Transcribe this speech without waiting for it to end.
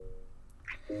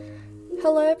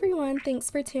Hello, everyone.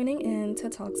 Thanks for tuning in to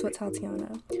Talks with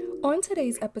Tatiana. On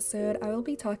today's episode, I will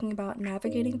be talking about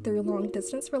navigating through long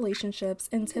distance relationships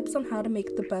and tips on how to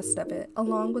make the best of it,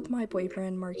 along with my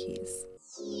boyfriend, Marquise.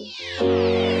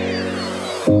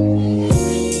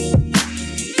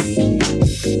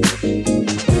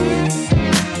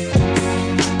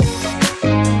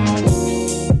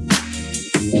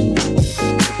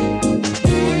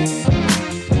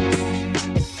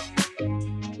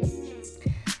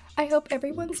 I hope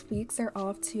everyone's weeks are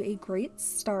off to a great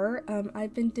start.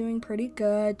 I've been doing pretty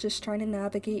good, just trying to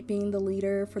navigate being the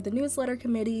leader for the newsletter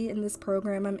committee in this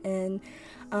program I'm in,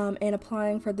 and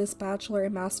applying for this bachelor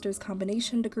and master's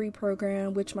combination degree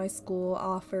program, which my school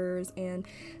offers, and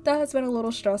that has been a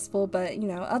little stressful, but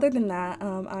other than that,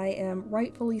 I am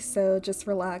rightfully so just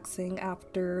relaxing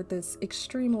after this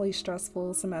extremely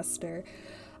stressful semester.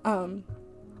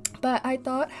 But I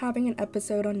thought having an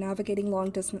episode on navigating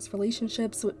long-distance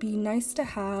relationships would be nice to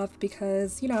have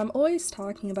because, I'm always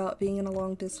talking about being in a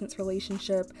long-distance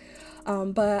relationship,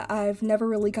 but I've never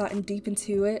really gotten deep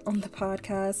into it on the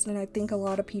podcast, and I think a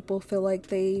lot of people feel like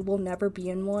they will never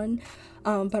be in one.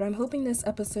 But I'm hoping this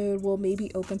episode will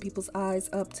maybe open people's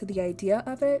eyes up to the idea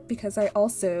of it, because I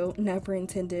also never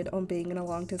intended on being in a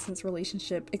long-distance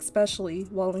relationship, especially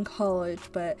while in college,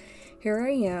 but here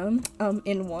I am,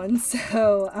 in one.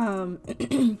 So,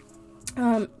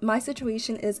 my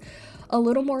situation is a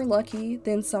little more lucky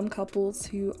than some couples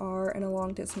who are in a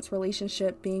long distance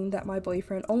relationship, being that my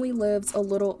boyfriend only lives a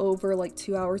little over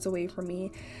 2 hours away from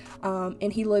me,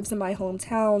 and he lives in my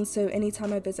hometown, so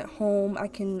anytime I visit home I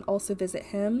can also visit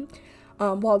him.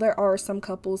 While there are some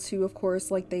couples who, of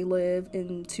course, they live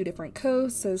in two different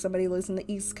coasts, so somebody lives in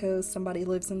the East Coast, somebody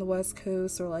lives in the West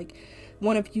Coast, or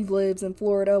one of you lives in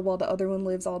Florida while the other one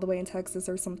lives all the way in Texas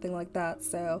or something like that.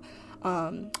 So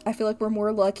I feel like we're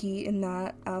more lucky in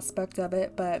that aspect of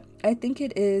it, but I think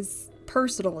it is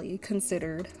personally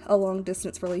considered a long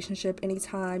distance relationship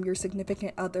anytime your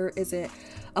significant other isn't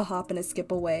a hop and a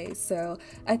skip away. So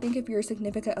I think if your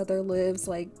significant other lives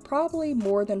probably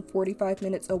more than 45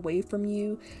 minutes away from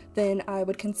you, then I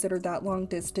would consider that long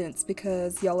distance,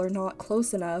 because y'all are not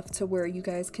close enough to where you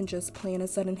guys can just plan a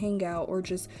sudden hangout or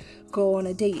just go on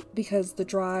a date, because the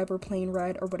drive or plane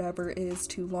ride or whatever is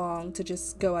too long to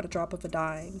just go at a drop of a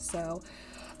dime. So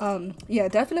yeah,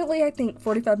 definitely I think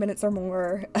 45 minutes or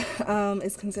more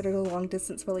is considered a long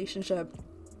distance relationship.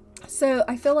 So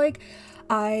I feel like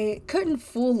I couldn't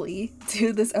fully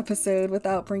do this episode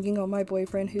without bringing on my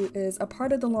boyfriend, who is a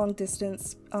part of the long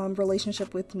distance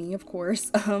relationship with me, of course.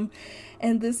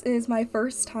 And this is my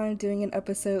first time doing an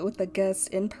episode with a guest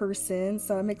in person,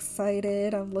 so I'm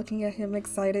excited. I'm looking at him,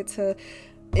 excited to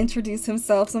introduce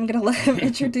himself, so I'm gonna let him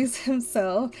introduce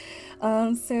himself.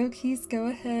 So Keith, go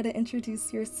ahead and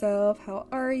introduce yourself. How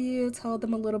are you? Tell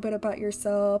them a little bit about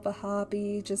yourself, a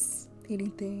hobby, just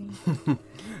anything.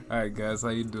 Alright guys, how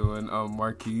you doing? I'm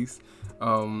Marquise.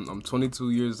 I'm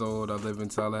 22 years old. I live in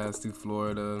Tallahassee,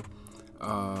 Florida.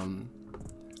 I'm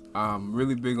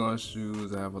really big on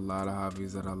shoes. I have a lot of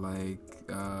hobbies that I like,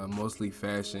 mostly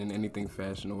fashion, anything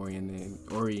fashion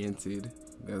oriented.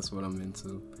 That's what I'm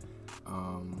into.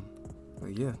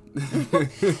 But yeah.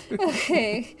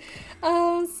 Okay.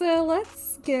 So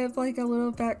let's give a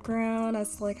little background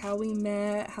as to how we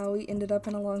met, how we ended up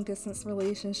in a long distance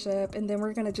relationship, and then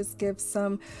we're gonna just give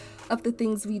some of the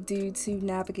things we do to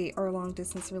navigate our long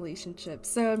distance relationship.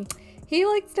 So he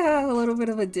likes to have a little bit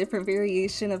of a different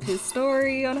variation of his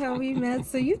story on how we met,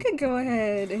 so you can go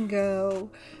ahead and go,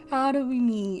 how do we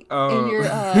meet in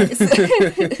your eyes?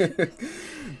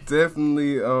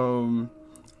 Definitely,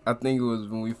 I think it was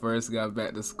when we first got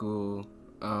back to school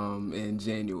in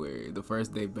January, the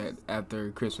first day back after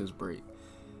Christmas break.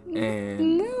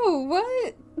 And no,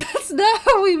 what? That's not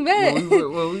how we met.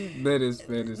 We met in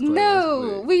Spanish class.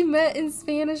 No, we met in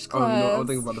Spanish class. Oh, no, I'm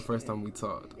thinking about the first time we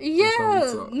talked. Okay,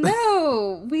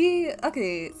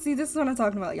 see, this is what I'm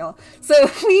talking about, y'all. So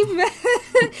we met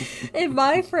in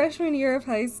my freshman year of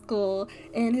high school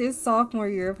and his sophomore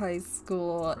year of high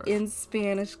school in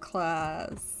Spanish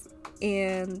class.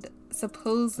 And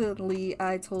supposedly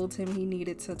I told him he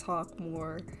needed to talk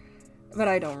more, but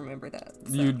I don't remember that.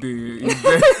 So. You did.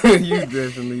 You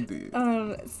definitely did.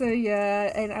 So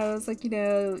yeah, and I was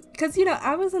because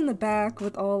I was in the back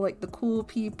with all the cool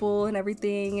people and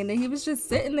everything, and then he was just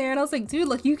sitting there, and I was like,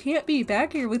 dude, you can't be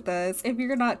back here with us if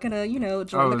you're not gonna, join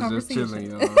the conversation. I was just chilling,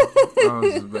 y'all. I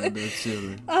was just back there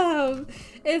chilling.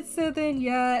 And so then,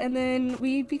 yeah, and then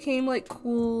we became, like,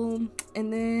 cool,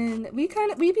 and then we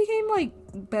became, like,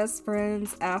 best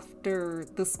friends after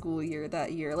the school year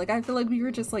that year. Like, I feel like we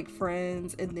were just, like,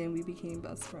 friends, and then we became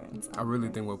best friends. I really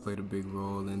think what played a big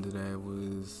role into that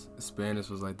was Spanish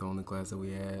was, like, the only class that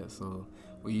we had, so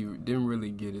we didn't really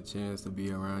get a chance to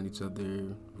be around each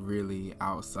other really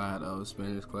outside of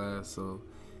Spanish class, so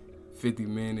 50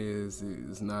 minutes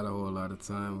is not a whole lot of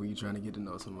time when you're trying to get to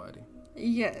know somebody.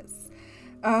 Yes.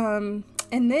 And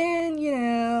then, you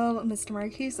know, Mr.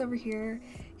 Marquise over here,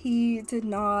 he did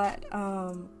not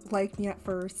like me at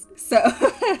first, so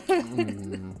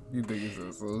you think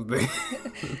it's so big.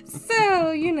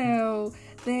 So, you know,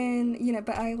 then, you know,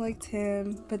 but I liked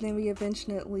him, but then we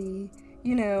eventually,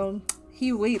 you know,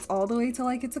 he waits all the way till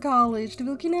I get to college to be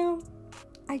like, you know,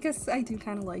 I guess I do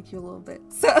kind of like you a little bit.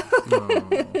 So,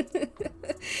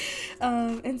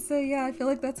 and so, yeah, I feel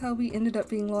like that's how we ended up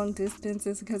being long distance,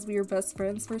 is because we were best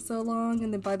friends for so long.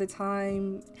 And then by the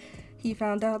time he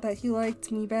found out that he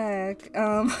liked me back,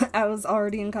 I was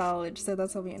already in college. So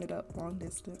that's how we ended up long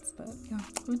distance. But yeah,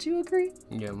 would you agree?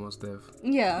 Yeah, most def.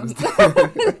 Yeah.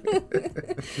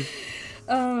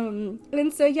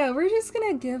 And so, yeah, we're just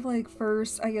gonna give, like,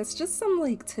 first, I guess, just some,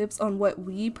 like, tips on what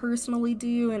we personally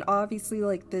do, and obviously,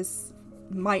 like, this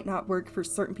might not work for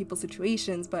certain people's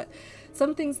situations, but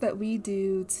some things that we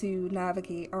do to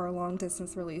navigate our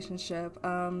long-distance relationship.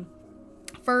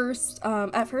 First,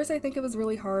 at first, I think it was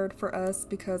really hard for us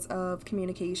because of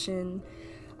communication,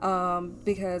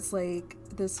 because, like,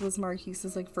 this was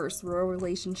Marquise's, like, first real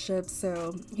relationship,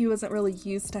 so he wasn't really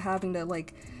used to having to,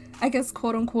 like, I guess,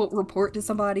 quote unquote, report to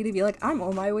somebody to be like, I'm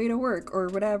on my way to work or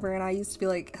whatever. And I used to be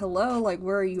like, hello, like,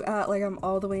 where are you at? Like, I'm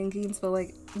all the way in Gainesville.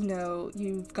 Like, you know,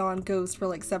 you've gone ghost for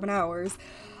like 7 hours.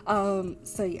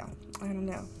 So yeah, I don't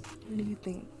know. What do you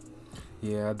think?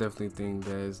 Yeah, I definitely think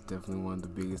that is definitely one of the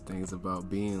biggest things about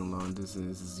being long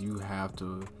distance is you have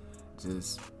to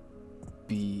just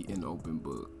be an open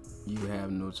book. You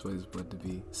have no choice but to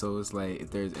be. So it's like,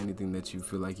 if there's anything that you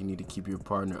feel like you need to keep your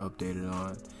partner updated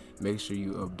on, make sure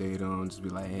you update them. Just be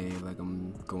like, hey, like,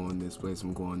 I'm going this place,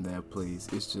 I'm going that place.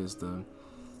 It's just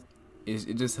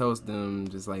it just helps them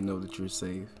just like know that you're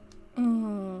safe.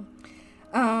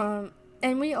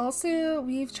 And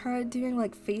we've tried doing,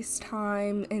 like,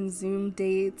 FaceTime and Zoom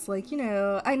dates. Like, you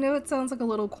know, I know it sounds, like, a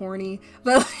little corny,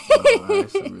 but I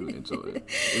actually really enjoy it.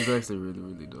 It's actually really,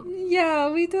 really dope.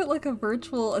 Yeah, we did, like, a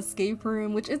virtual escape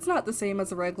room, which it's not the same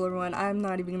as a regular one. I'm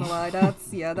not even gonna lie.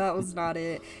 That was not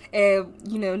it. And,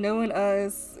 you know, knowing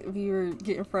us, we were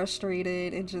getting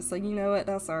frustrated and just like, you know what,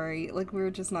 that's alright. Like,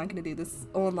 we're just not gonna do this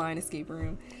online escape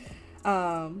room.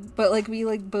 But, like, we,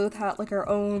 like, both had, like, our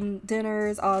own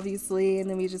dinners, obviously, and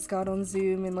then we just got on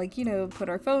Zoom and, like, you know, put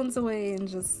our phones away and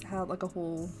just had, like, a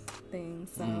whole thing,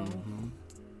 so...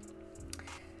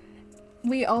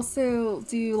 We also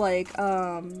do, like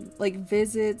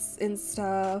visits and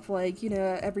stuff, like, you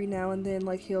know, every now and then,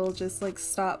 like, he'll just, like,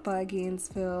 stop by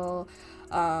Gainesville,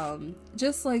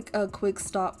 just, like, a quick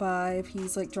stop by if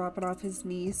he's, like, dropping off his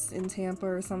niece in Tampa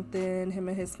or something. Him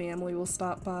and his family will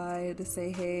stop by to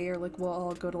say hey, or, like, we'll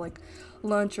all go to, like,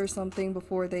 lunch or something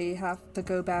before they have to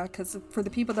go back, because for the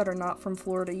people that are not from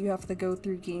Florida, you have to go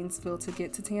through Gainesville to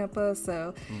get to Tampa,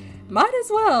 so might as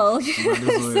well.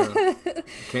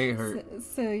 Can't hurt.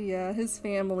 So yeah, his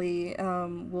family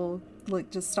will,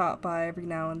 like, just stop by every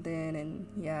now and then, and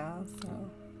yeah,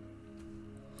 so.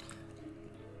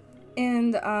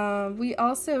 And we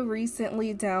also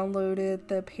recently downloaded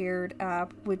the Paired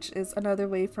app, which is another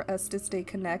way for us to stay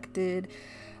connected.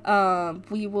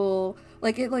 We will,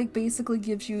 like, it, like, basically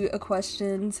gives you a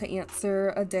question to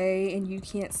answer a day, and you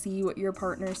can't see what your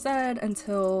partner said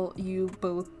until you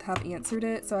both have answered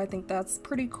it. So I think that's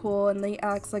pretty cool. And they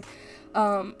ask, like,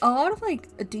 a lot of,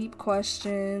 like, deep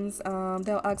questions.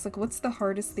 They'll ask, like, what's the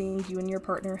hardest thing you and your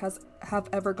partner have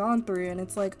ever gone through? And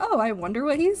it's like, oh, I wonder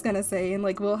what he's gonna say. And,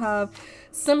 like, we'll have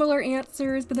similar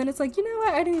answers, but then it's like, you know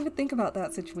what, I didn't even think about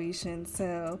that situation.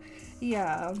 So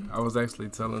yeah, I was actually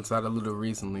telling Todd a little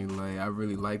recently, like, I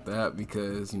really like the app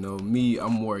because, you know, me,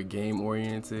 I'm more game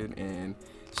oriented, and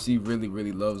she really,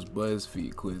 really loves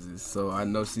BuzzFeed quizzes, so I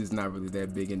know she's not really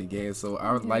that big in the game, so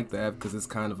I would like the app because it's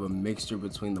kind of a mixture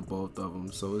between the both of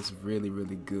them, so it's really,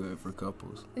 really good for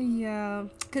couples. Yeah,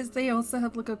 because they also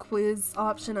have, like, a quiz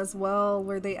option as well,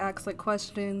 where they ask, like,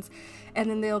 questions, and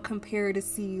then they'll compare to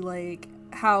see, like,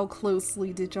 how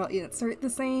closely did y'all answer it the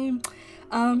same.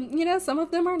 You know, some of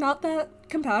them are not that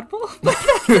compatible, but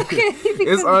that's okay.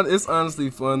 It's honestly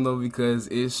fun, though, because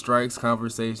it strikes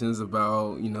conversations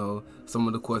about, you know, some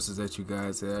of the questions that you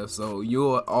guys have, so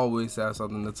you'll always have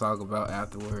something to talk about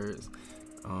afterwards.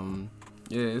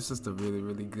 Yeah, it's just a really,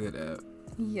 really good app.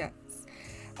 Yes.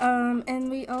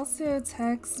 And we also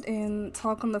text and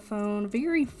talk on the phone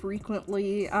very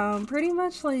frequently. Pretty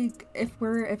much like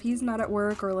if he's not at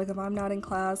work, or like if I'm not in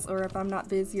class, or if I'm not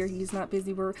busy or he's not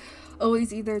busy, we're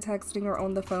always either texting or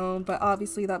on the phone. But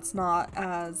obviously that's not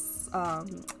as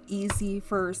easy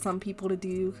for some people to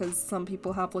do, because some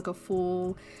people have like a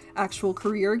full actual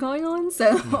career going on.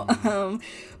 So,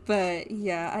 but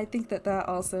yeah, I think that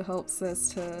also helps us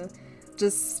to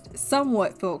just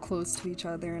somewhat feel close to each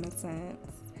other in a sense.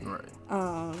 Right.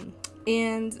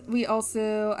 And we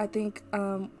also, I think,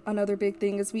 another big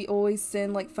thing is we always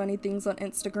send like funny things on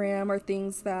Instagram, or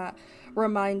things that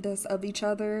remind us of each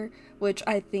other, which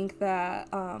I think that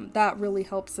that really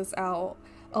helps us out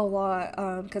a lot,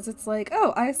 because it's like,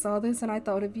 oh, I saw this and I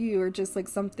thought of you, or just like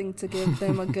something to give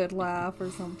them a good laugh or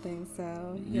something.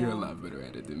 So yeah. You're a lot better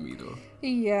at it than me, though.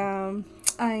 Yeah,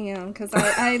 I am, because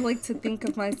I like to think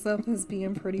of myself as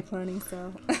being pretty funny,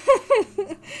 so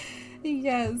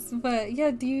yes. But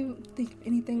yeah, do you think of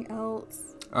anything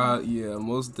else? Yeah,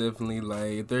 most definitely.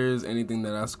 Like, if there's anything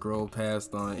that I scroll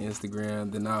past on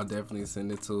Instagram, then I'll definitely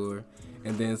send it to her.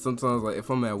 And then sometimes, like, if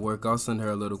I'm at work, I'll send her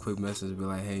a little quick message, be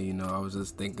like, hey, I was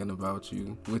just thinking about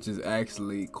you, which is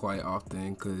actually quite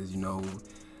often, because,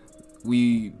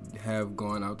 we have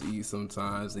gone out to eat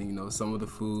sometimes, and, some of the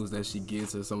foods that she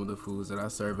gets are some of the foods that I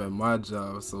serve at my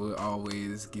job, so it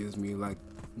always gives me, like,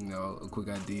 a quick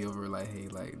idea of her, like, hey,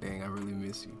 like, dang, I really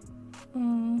miss you.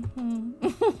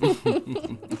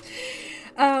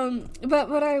 But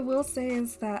what I will say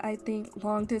is that I think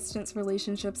long distance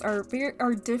relationships are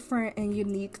different and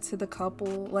unique to the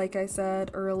couple. Like I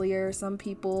said earlier, some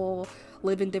people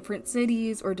live in different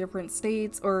cities or different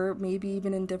states, or maybe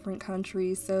even in different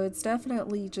countries, so it's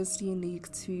definitely just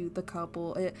unique to the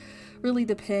couple. It really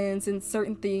depends, and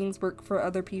certain things work for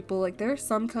other people. Like, there are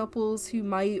some couples who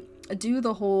might do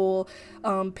the whole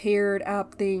paired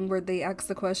app thing where they ask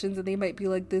the questions, and they might be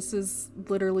like, this is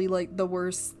literally like the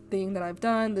worst thing that I've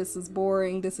done, this is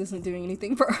boring, this isn't doing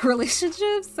anything for our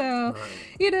relationship. So Right.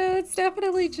 It's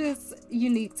definitely just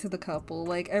unique to the couple.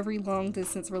 Like, every long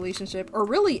distance relationship, or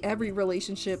really every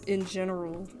relationship in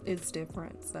general, is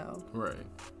different. So Right.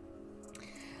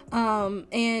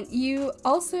 and you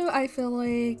also, I feel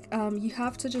like you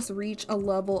have to just reach a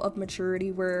level of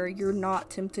maturity where you're not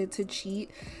tempted to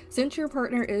cheat, since your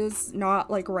partner is not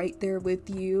like right there with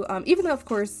you. Even though, of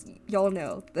course, y'all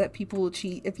know that people will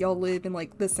cheat if y'all live in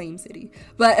like the same city,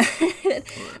 but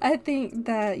I think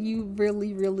that you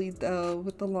really, really, though,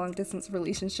 with the long distance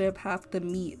relationship, have to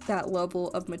meet that level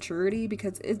of maturity,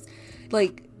 because it's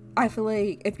like, I feel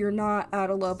like if you're not at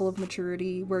a level of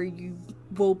maturity where you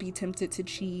will be tempted to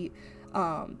cheat,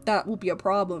 that will be a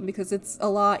problem, because it's a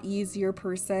lot easier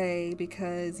per se,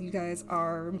 because you guys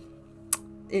are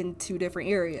in two different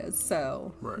areas.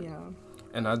 So Right. yeah.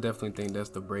 And I definitely think that's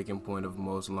the breaking point of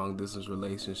most long distance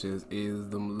relationships, is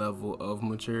the level of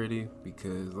maturity,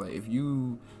 because like, if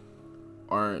you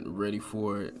aren't ready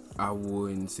for it, I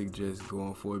wouldn't suggest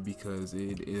going for it, because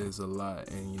it is a lot.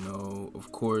 And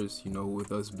of course,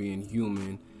 with us being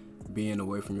human, being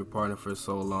away from your partner for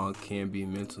so long can be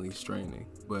mentally straining.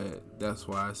 But that's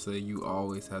why I say you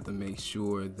always have to make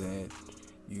sure that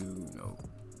you're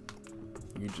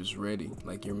just ready,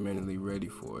 like you're mentally ready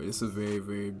for it. It's a very,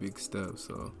 very big step,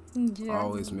 so Yeah.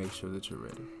 always make sure that you're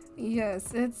ready.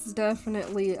 Yes, it's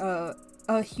definitely a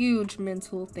huge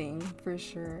mental thing, for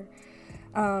sure.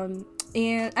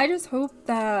 And I just hope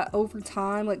that over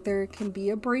time, like, there can be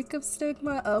a break of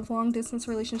stigma of long distance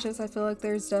relationships. I feel like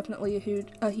there's definitely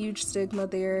a huge stigma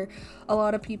there. A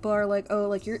lot of people are like, oh,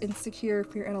 like, you're insecure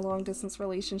if you're in a long distance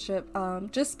relationship,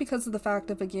 just because of the fact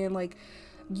of, again, like,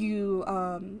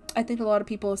 I think a lot of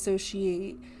people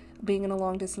associate being in a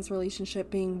long distance relationship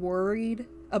being worried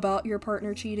about your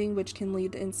partner cheating, which can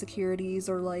lead to insecurities,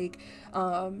 or like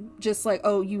just like,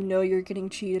 oh, you're getting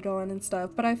cheated on and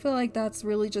stuff. But I feel like that's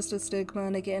really just a stigma,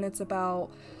 and again, it's about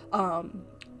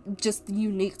just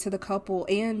unique to the couple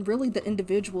and really the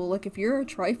individual. Like, if you're a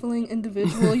trifling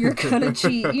individual, you're gonna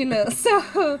cheat,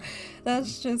 so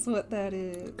that's just what that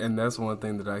is. And that's one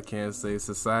thing that I can say.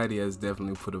 Society has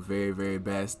definitely put a very, very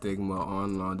bad stigma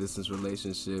on long distance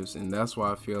relationships, and that's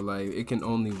why I feel like it can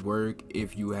only work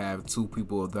if you have two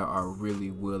people that are really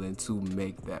willing to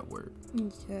make that work.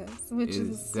 Yes, which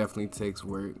It definitely takes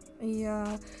work.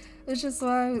 Yeah, it's just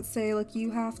why I would say, like,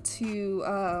 you have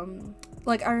to,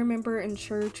 like, I remember in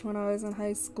church when I was in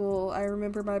high school, I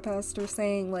remember my pastor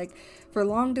saying, like, for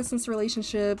long distance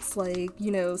relationships, like,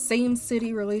 same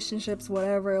city relationships,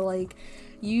 whatever, like,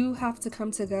 you have to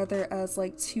come together as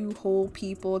like two whole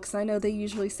people, because I know they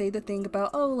usually say the thing about,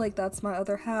 oh, like that's my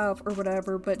other half or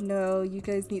whatever, but no, you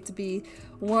guys need to be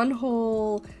one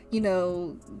whole,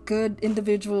 good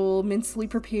individual, mentally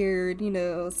prepared,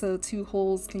 so two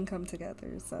wholes can come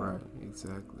together. So right,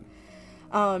 exactly.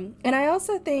 And I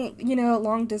also think,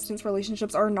 long distance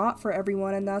relationships are not for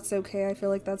everyone, and that's okay. I feel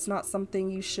like that's not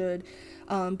something you should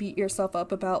beat yourself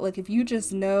up about. Like, if you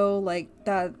just know, like,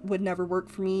 that would never work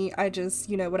for me, I just,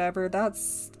 whatever,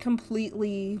 that's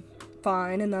completely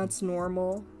fine and that's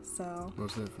normal. So,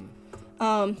 most definitely.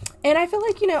 And I feel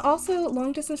like, also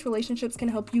long distance relationships can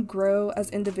help you grow as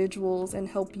individuals and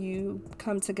help you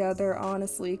come together,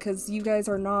 honestly, because you guys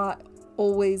are not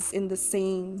always in the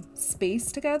same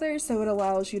space together, so it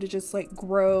allows you to just like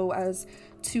grow as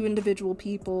two individual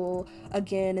people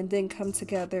again and then come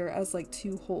together as like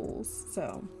two wholes.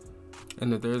 So,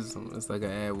 and if there's something it's like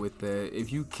I add with that,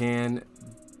 if you can,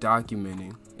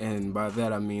 documenting, and by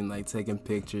that I mean like taking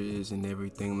pictures and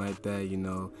everything like that,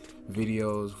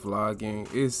 videos,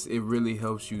 vlogging, it really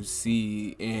helps you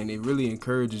see, and it really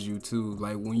encourages you too,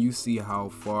 like when you see how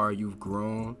far you've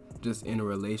grown just in a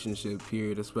relationship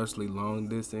period, especially long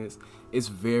distance, it's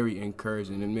very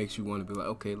encouraging. It makes you want to be like,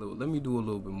 okay, let me do a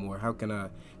little bit more. How can I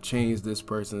change this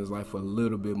person's life a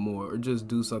little bit more, or just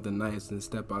do something nice and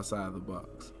step outside the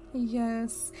box?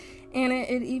 Yes, and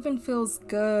it even feels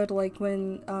good, like,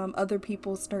 when other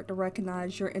people start to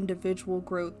recognize your individual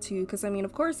growth, too. Because, I mean,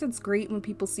 of course, it's great when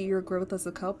people see your growth as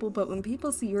a couple, but when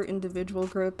people see your individual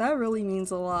growth, that really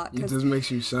means a lot. It just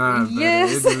makes you shine better.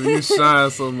 Yes. You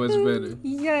shine so much better.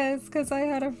 Yes, because I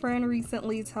had a friend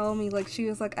recently tell me, like, she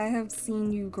was like, I have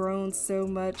seen you grown so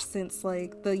much since,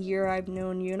 like, the year I've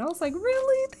known you. And I was like,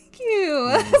 really? Thank you.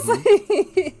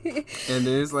 Mm-hmm. And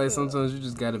it's like sometimes you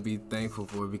just got to be thankful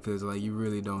for it, because, like, you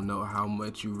really don't know how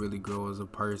much you really grow as a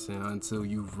person until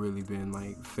you've really been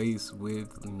like faced with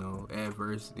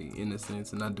adversity in a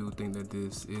sense. And I do think that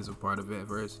this is a part of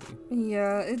adversity.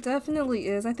 Yeah, it definitely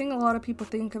is. I think a lot of people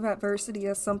think of adversity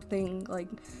as something like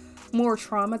more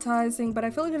traumatizing, but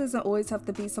I feel like it doesn't always have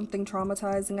to be something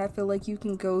traumatizing. I feel like you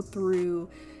can go through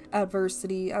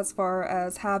adversity as far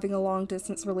as having a long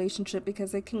distance relationship,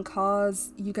 because it can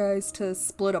cause you guys to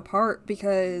split apart,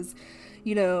 because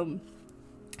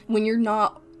when you're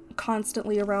not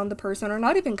constantly around the person, or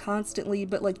not even constantly,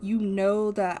 but like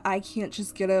that I can't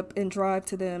just get up and drive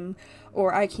to them,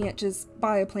 or I can't just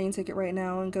buy a plane ticket right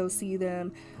now and go see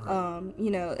them. Right.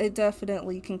 It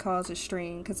definitely can cause a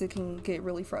strain, because it can get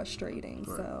really frustrating.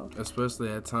 Right. So especially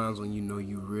at times when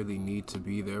you really need to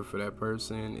be there for that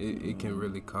person, it can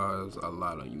really cause a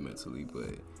lot on you mentally,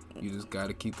 but you just got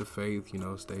to keep the faith,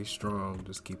 stay strong,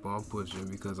 just keep on pushing,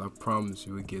 because I promise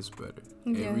you it gets better.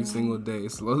 Yeah. Every single day,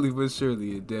 slowly but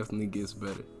surely, it definitely gets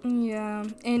better. Yeah,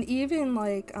 and even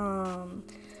like,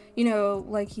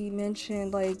 like he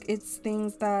mentioned, like, it's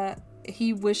things that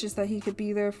he wishes that he could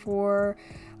be there for,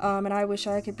 and I wish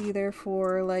I could be there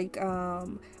for, like,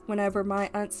 whenever my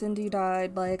Aunt Cindy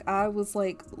died, like, I was,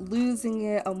 like, losing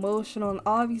it, emotional, and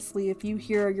obviously, if you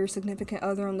hear your significant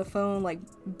other on the phone, like,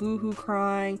 boohoo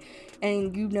crying,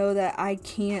 and that I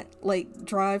can't, like,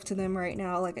 drive to them right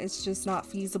now, like, it's just not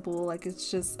feasible, like, it's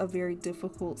just a very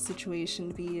difficult situation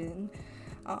to be in,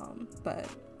 but,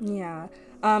 yeah.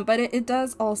 But it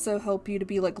does also help you to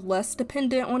be like less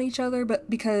dependent on each other, but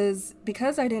because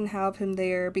I didn't have him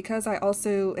there, because I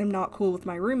also am not cool with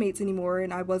my roommates anymore,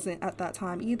 and I wasn't at that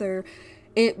time either,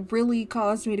 it really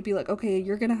caused me to be like, okay,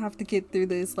 you're gonna have to get through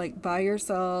this like by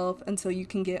yourself until you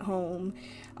can get home.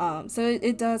 So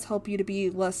it does help you to be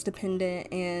less dependent,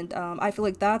 and I feel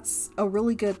like that's a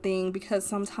really good thing, because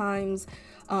sometimes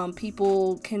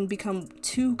people can become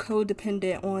too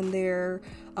codependent on their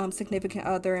significant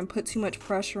other and put too much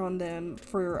pressure on them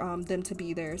for them to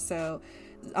be there. So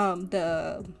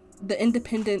the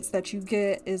independence that you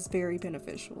get is very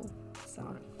beneficial.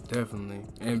 So definitely,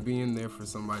 and being there for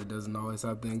somebody doesn't always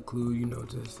have to include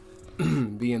just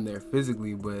being there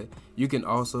physically, but you can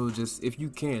also just, if you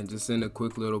can, just send a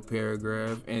quick little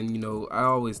paragraph. And I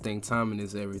always think timing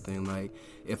is everything. Like,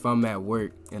 if I'm at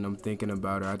work and I'm thinking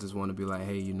about her, I just want to be like,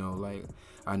 hey, like,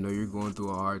 I know you're going through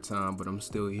a hard time, but I'm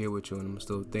still here with you and I'm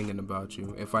still thinking about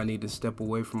you. If I need to step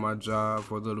away from my job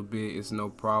for a little bit, it's no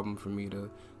problem for me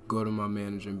to go to my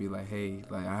manager and be like, hey,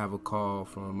 like, I have a call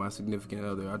from my significant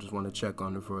other, I just want to check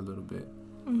on her for a little bit.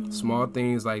 Mm-hmm. Small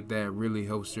things like that really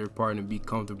helps your partner be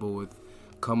comfortable with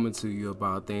coming to you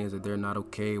about things that they're not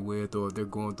okay with, or if they're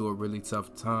going through a really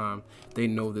tough time, they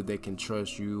know that they can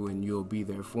trust you and you'll be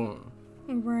there for them.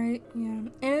 Right, yeah.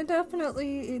 And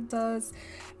it does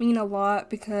mean a lot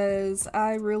because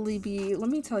let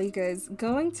me tell you guys,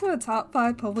 going to a top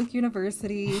 5 public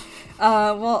university,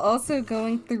 while also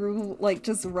going through like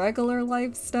just regular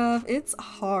life stuff, it's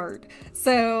hard.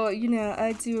 So,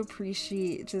 I do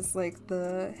appreciate just like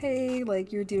hey,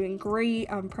 like you're doing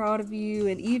great, I'm proud of you,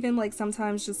 and even like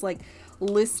sometimes just like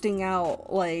listing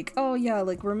out like, oh yeah,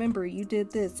 like remember you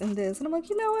did this and this, and I'm like,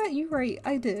 you know what, you're right,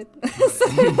 I did.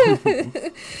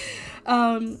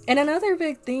 And another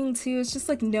big thing too is just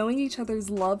like knowing each other's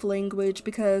love language,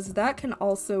 because that can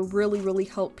also really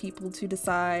help people to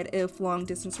decide if long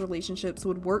distance relationships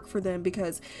would work for them.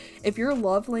 Because if your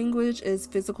love language is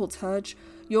physical touch,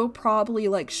 you'll probably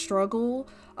like struggle,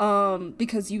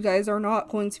 because you guys are not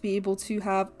going to be able to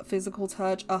have physical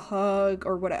touch, a hug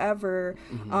or whatever,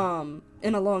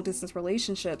 in a long distance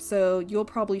relationship. So you'll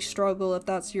probably struggle if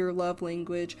that's your love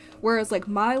language. Whereas like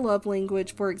my love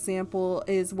language, for example,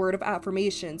 is word of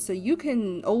affirmation. So you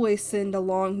can always send a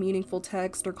long meaningful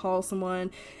text or call someone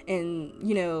and,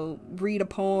 read a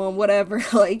poem, whatever.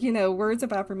 Like, words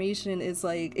of affirmation is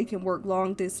like, it can work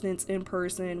long distance, in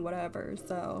person, whatever.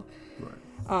 So,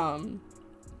 Right.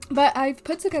 But I've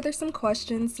put together some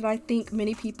questions that I think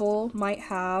many people might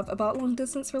have about long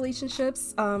distance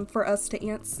relationships, for us to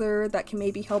answer, that can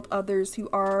maybe help others who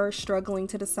are struggling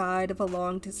to decide if a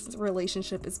long distance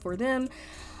relationship is for them.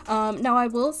 Now, I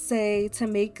will say to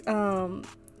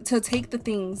take the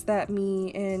things that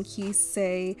me and Keith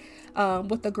say,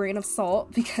 with a grain of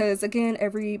salt, because again,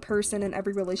 every person and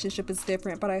every relationship is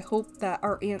different, but I hope that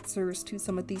our answers to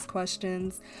some of these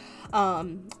questions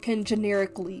can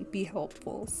generically be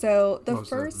helpful. So the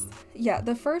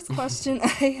first question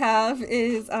I have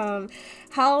is,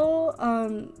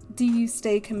 how do you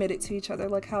stay committed to each other?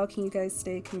 Like, how can you guys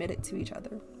stay committed to each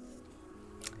other?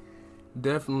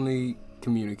 Definitely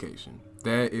communication.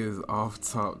 That is off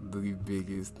top the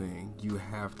biggest thing. You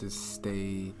have to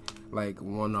stay like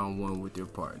one-on-one with your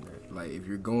partner. Like if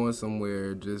you're going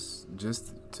somewhere, just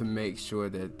to make sure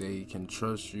that they can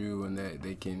trust you and that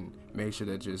they can make sure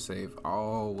that you're safe,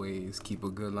 always keep a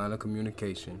good line of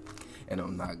communication. And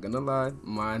I'm not gonna lie,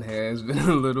 mine has been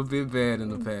a little bit bad in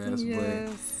the past,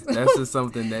 yes. But that's just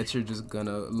something that you're just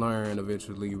gonna learn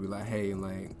eventually. You'll be like, hey,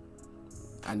 like,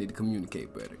 I need to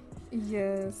communicate better.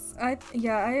 Yes, I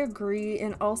agree.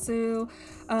 And also,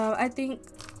 I think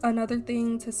another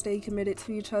thing to stay committed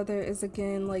to each other is,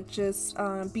 again, like, just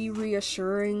be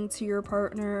reassuring to your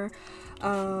partner.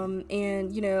 And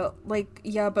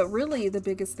but really the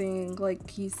biggest thing, like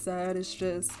he said, is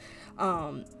just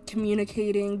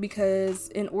communicating, because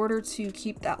in order to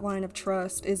keep that line of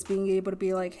trust is being able to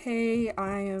be like, hey,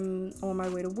 I am on my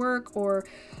way to work, or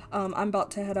I'm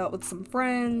about to head out with some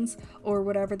friends, or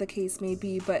whatever the case may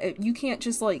be. But you can't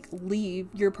just like leave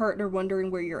your partner wondering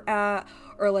where you're at,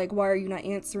 or like, why are you not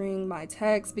answering my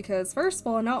text? Because first of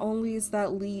all, not only is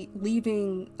that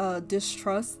leaving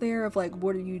distrust there of like,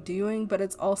 what are you doing, but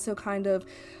it's also kind of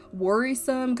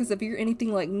worrisome, because if you're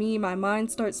anything like me, my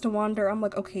mind starts to wander. I'm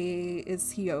like, okay,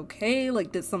 is he okay?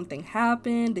 Like, did something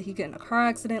happen? Did he get in a car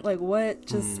accident? Like, what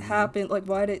just happened? Like,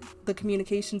 why did the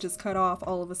communication just cut off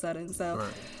all of a sudden? So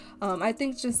Right. I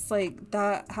think just like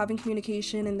that, having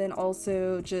communication, and then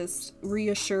also just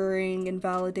reassuring and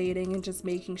validating and just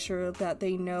making sure that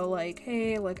they know, like,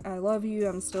 hey, like, I love you,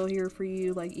 I'm still here for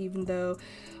you, like, even though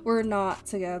we're not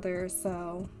together.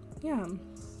 So yeah.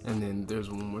 And then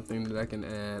there's one more thing that I can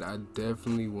add. I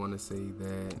definitely want to say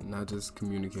that not just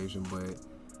communication, but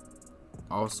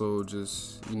also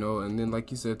just, and then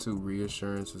like you said too,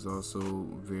 reassurance is also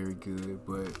very good.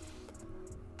 But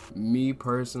me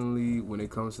personally, when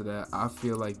it comes to that, I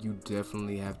feel like you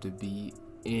definitely have to be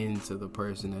into the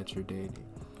person that you're dating.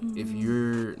 If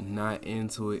you're not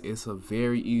into it, it's a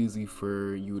very easy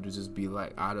for you to just be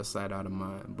like out of sight, out of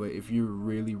mind. But if you're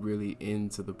really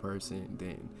into the person,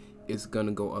 then it's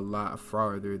gonna go a lot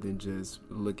farther than just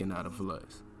looking out of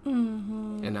lust.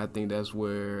 And I think that's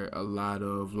where a lot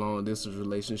of long distance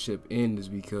relationship end, is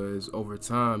because over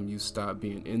time you stop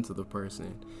being into the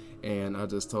person. And I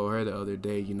just told her the other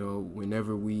day,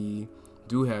 whenever we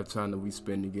do have time that we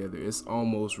spend together, it's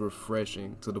almost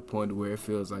refreshing to the point where it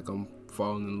feels like I'm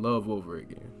falling in love over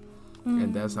again.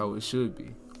 And that's how it should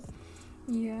be.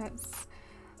 Yes.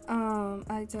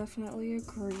 I definitely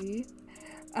agree.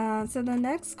 So the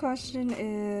next question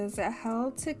is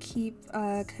how to keep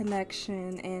a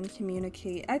connection and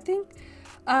communicate. I think,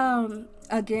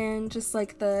 again, just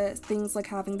like the things like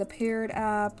having the paired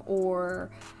app, or,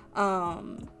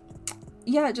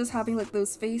 just having like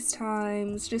those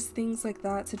FaceTimes, just things like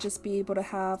that, to just be able to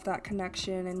have that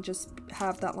connection and just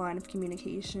have that line of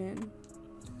communication.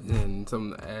 And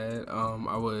something to add,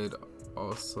 I would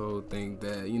also think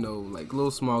that, you know, like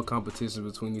little small competition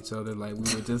between each other, like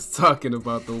we were just talking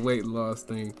about the weight loss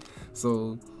thing.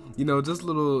 So, you know, just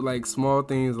little like small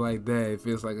things like that, if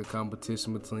it's like a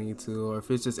competition between you two, or if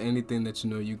it's just anything that, you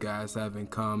know, you guys have in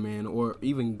common, or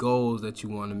even goals that you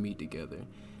want to meet together.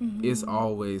 It's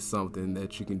always something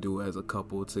that you can do as a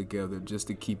couple together just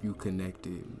to keep you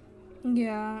connected.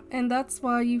 Yeah, and that's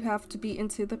why you have to be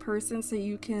into the person, so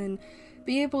you can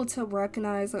be able to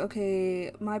recognize,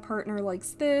 okay, my partner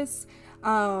likes this,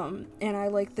 and I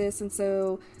like this, and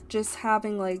so just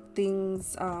having like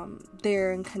things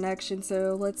there in connection.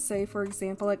 So let's say, for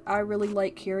example, like I really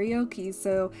like karaoke,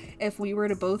 so if we were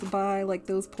to both buy like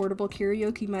those portable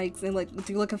karaoke mics and like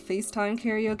do like a FaceTime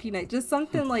karaoke night, just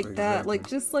something like Exactly. that, like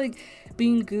just like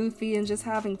being goofy and just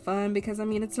having fun, because I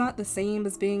mean it's not the same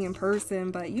as being in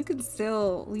person, but you can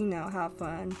still, you know, have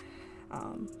fun.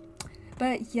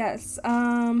 But yes,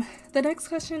 the next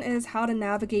question is how to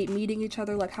navigate meeting each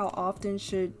other. Like, how often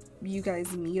should you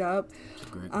guys meet up?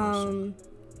 Great question.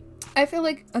 I feel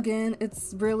like, again,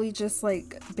 it's really just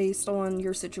like based on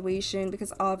your situation,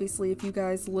 because obviously if you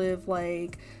guys live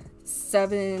like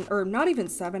 7 or not even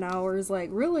 7 hours, like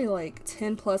really like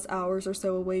 10 plus hours or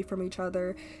so away from each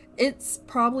other, it's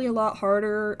probably a lot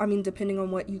harder. I mean, depending on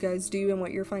what you guys do and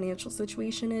what your financial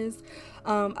situation is.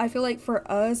 I feel like for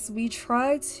us, we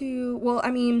try to, well,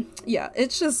 I mean, yeah,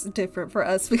 it's just different for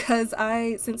us because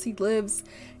since he lives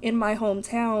in my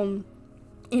hometown,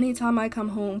 anytime I come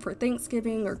home for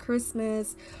Thanksgiving or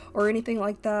Christmas or anything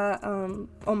like that, on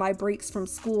my breaks from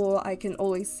school, I can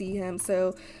always see him.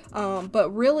 So, but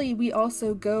really, we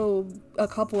also go a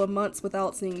couple of months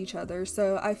without seeing each other.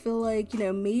 So I feel like, you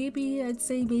know, maybe I'd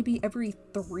say maybe every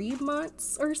 3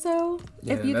 months or so.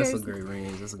 Yeah, if you that's guys, a great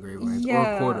range. That's a great range.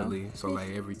 Yeah. Or quarterly, so like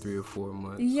every 3 or 4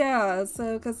 months. Yeah,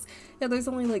 so because there's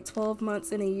only like 12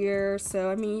 months in a year,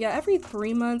 so I mean, yeah, every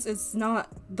 3 months is not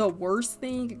the worst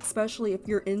thing, especially if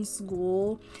you're in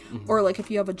school or like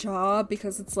if you have a job,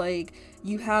 because it's like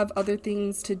you have other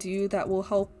things to do that will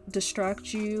help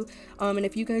distract you, and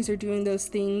if you guys are doing those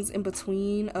things in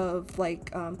between of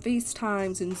like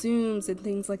FaceTimes and Zooms and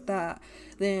things like that,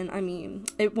 then I mean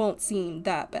it won't seem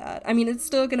that bad. I mean, it's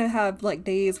still gonna have like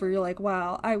days where you're like,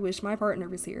 wow, I wish my partner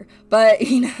was here, but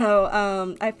you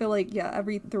know, I feel like, yeah,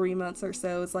 every 3 months or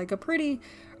so is like a pretty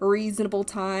reasonable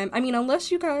time. I mean,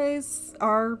 unless you guys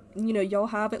are, you know, y'all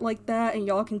have it like that and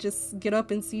y'all can just get up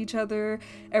and see each other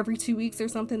every 2 weeks or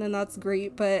something, then that's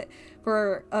great. But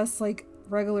for us like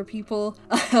regular people,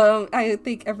 I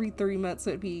think every 3 months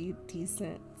would be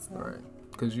decent. So. Right.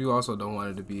 Because you also don't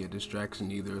want it to be a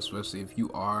distraction either, especially if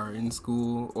you are in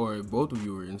school or if both of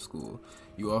you are in school.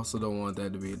 You also don't want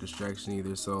that to be a distraction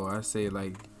either. So I say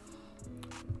like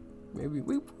maybe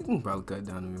we can probably cut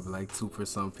down to maybe like 2 for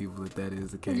some people if that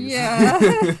is the case. Yeah,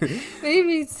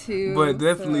 maybe 2. But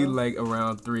definitely so. like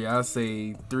around 3. I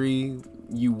say 3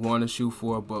 you want to shoot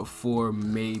for, but 4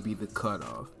 may be the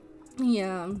cutoff.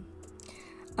 Yeah.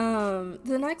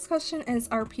 The next question is,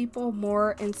 are people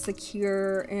more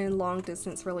insecure in long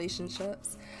distance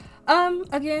relationships?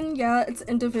 Again, yeah, it's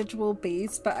individual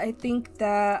based, but I think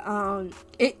that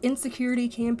insecurity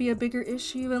can be a bigger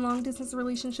issue in long distance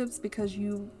relationships because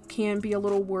you can be a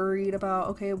little worried about,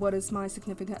 okay, what is my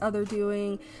significant other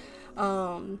doing?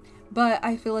 But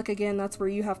I feel like, again, that's where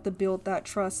you have to build that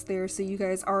trust there, so you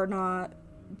guys are not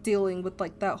dealing with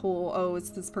like that whole, oh, it's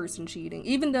this person cheating,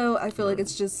 even though I feel like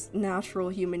it's just natural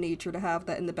human nature to have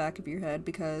that in the back of your head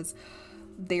because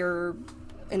they're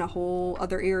in a whole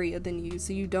other area than you,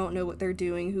 so you don't know what they're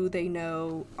doing, who they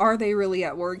know, are they really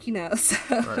at work, you know. So.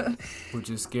 Right. Which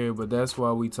is scary, but that's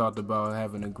why we talked about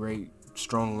having a great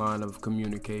strong line of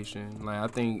communication. Like, I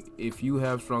think if you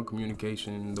have strong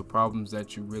communication, the problems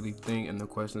that you really think and the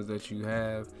questions that you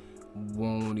have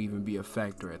won't even be a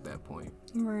factor at that point.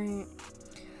 Right.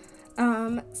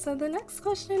 So the next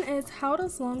question is, how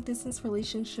does long distance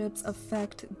relationships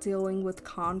affect dealing with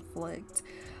conflict?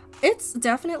 It's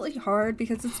definitely hard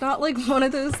because it's not like one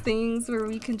of those things where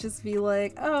we can just be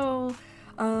like, oh,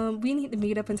 we need to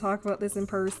meet up and talk about this in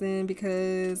person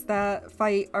because that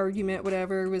fight, argument,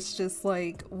 whatever was just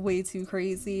like way too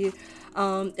crazy.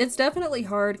 It's definitely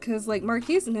hard because like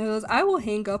Marquise knows I will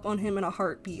hang up on him in a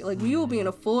heartbeat. Like we will be in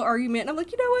a full argument and I'm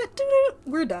like, you know what, dude,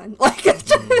 we're done. Like,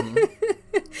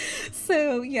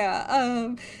 so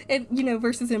yeah, and you know,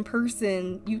 versus in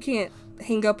person, you can't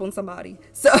hang up on somebody.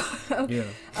 So yeah.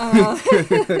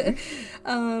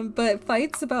 But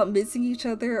fights about missing each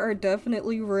other are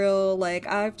definitely real. Like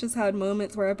I've just had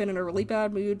moments where I've been in a really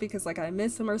bad mood because like I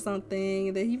miss him or something,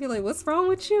 and then he'd be like, what's wrong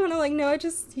with you? And I'm like, no, I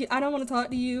don't want to talk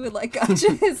to you, and like I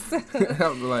just I'd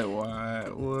be like, why?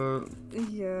 What?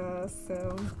 Yeah,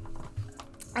 so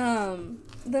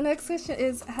The next question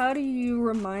is, how do you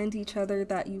remind each other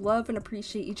that you love and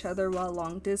appreciate each other while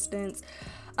long distance?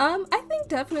 I think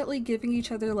definitely giving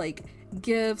each other like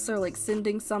gifts or like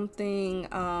sending something.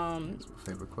 That's my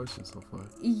favorite question so far.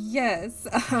 Yes.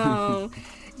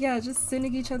 Yeah, just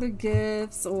sending each other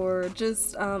gifts or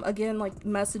just again like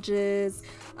messages.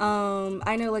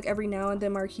 I know like every now and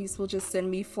then Marquise will just send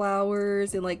me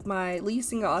flowers, and like my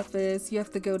leasing office, you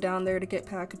have to go down there to get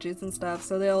packages and stuff.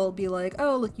 So they'll be like,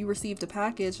 "Oh, look, you received a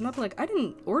package," and I'll be like, "I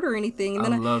didn't order anything." And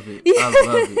then I love it. I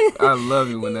love it. I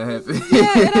love it when that happens.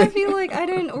 Yeah, and I feel like I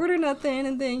didn't order nothing,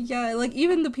 and then yeah, like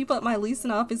even the people at my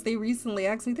leasing office, they recently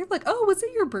asked me, they're like, "Oh, was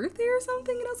it your birthday or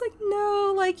something?" And I was like,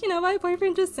 "No, like, you know, my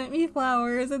boyfriend just sent me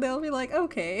flowers," and they'll be like,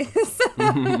 "Okay."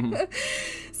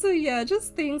 So yeah,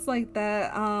 just things like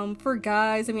that. For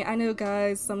guys, I mean, I know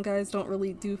guys, some guys don't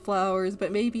really do flowers,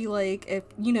 but maybe like if,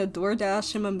 you know,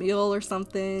 DoorDash him a meal or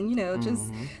something, you know,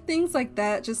 just things like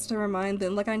that, just to remind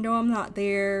them, like, I know I'm not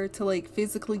there to like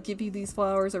physically give you these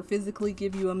flowers or physically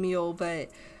give you a meal,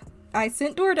 but I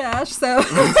sent DoorDash, so.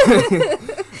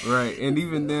 Right, and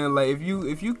even then, like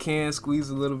if you can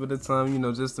squeeze a little bit of time, you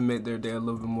know, just to make their day a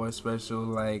little bit more special.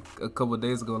 Like a couple of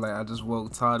days ago, like I just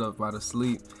woke Todd up out of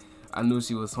sleep. I knew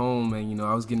she was home, and you know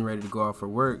I was getting ready to go out for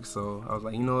work, so I was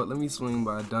like, you know what, let me swing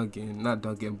by Dunkin', not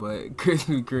Dunkin', but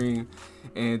Krispy Kreme,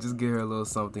 and just get her a little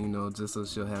something, you know, just so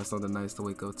she'll have something nice to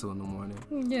wake up to in the morning.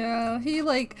 Yeah, he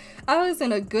like, I was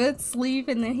in a good sleep,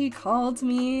 and then he called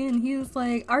me, and he was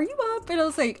like, "Are you up?" And I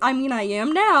was like, "I mean, I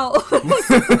am now."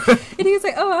 And he was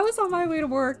like, "Oh, I was on my way to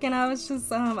work, and I was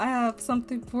just, I have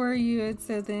something for you." And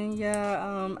so then,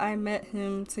 yeah, I met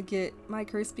him to get my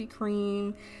Krispy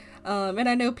Kreme. And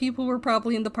I know people were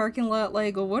probably in the parking lot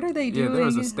like, well, what are they doing? Yeah, there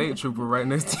was a state trooper right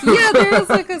next to you. Yeah, there was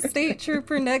like a state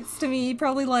trooper next to me,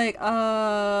 probably like,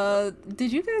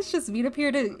 did you guys just meet up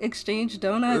here to exchange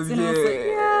donuts? And I was like,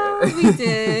 yeah, we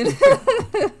did.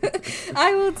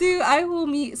 I will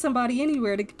meet somebody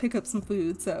anywhere to pick up some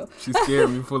food, so. She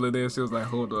scared me full of that. She was like,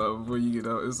 hold up, before you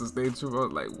get out, it's a state trooper. I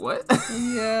was like, what?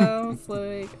 Yeah, I was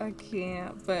like, I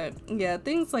can't. But yeah,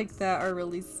 things like that are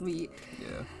really sweet.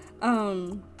 Yeah.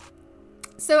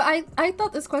 So I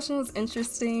thought this question was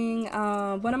interesting.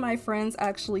 One of my friends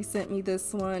actually sent me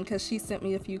this one because she sent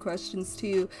me a few questions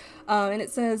too. And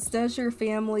it says, does your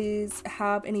families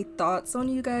have any thoughts on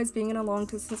you guys being in a long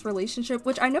distance relationship?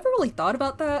 Which I never really thought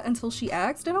about that until she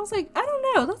asked. And I was like, I don't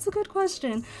know. That's a good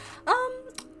question. I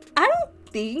don't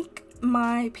think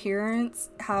my parents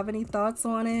have any thoughts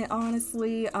on it,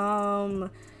 honestly. Yeah,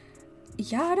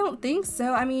 I don't think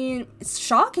so. I mean,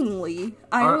 shockingly,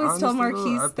 I always tell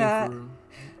Marquise that.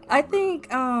 I think,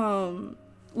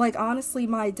 like, honestly,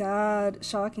 my dad,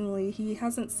 shockingly, he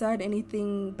hasn't said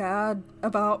anything bad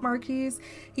about Marquise.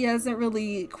 He hasn't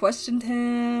really questioned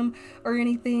him or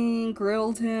anything,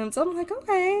 grilled him. So I'm like,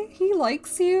 okay, he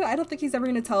likes you. I don't think he's ever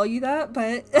going to tell you that,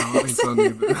 but... I don't think so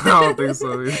neither. I don't think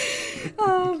so either.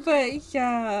 But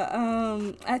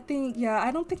yeah, I think, yeah,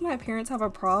 I don't think my parents have a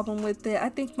problem with it. I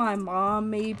think my mom,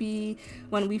 maybe,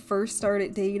 when we first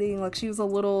started dating, like, she was a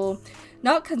little...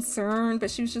 not concerned,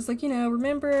 but she was just like, you know,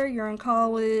 remember, you're in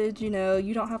college, you know,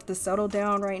 you don't have to settle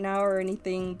down right now or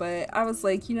anything. But I was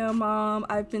like, you know, Mom,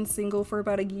 I've been single for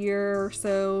about a year or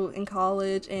so in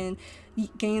college, and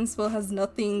Gainesville has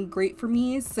nothing great for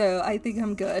me, so I think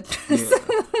I'm good.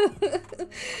 Yeah.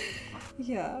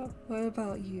 Yeah. What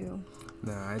about you?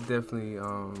 Nah, I definitely,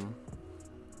 you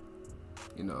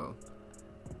know...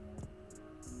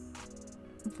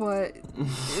 What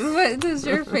does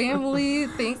your family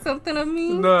think something of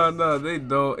me? No, they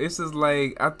don't. It's just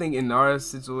like, I think in our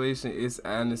situation, it's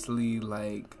honestly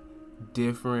like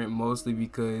different, mostly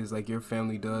because like your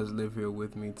family does live here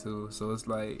with me too. So it's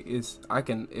like, I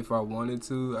can, if I wanted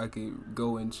to, I could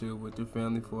go and chill with your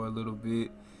family for a little bit.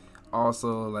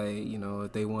 Also, like, you know,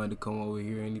 if they wanted to come over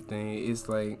here or anything, it's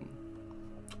like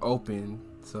open.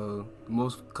 So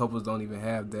most couples don't even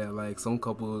have that. Like, some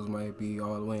couples might be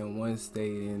all the way in one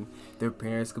state and their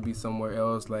parents could be somewhere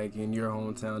else, like in your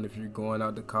hometown if you're going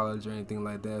out to college or anything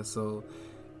like that. So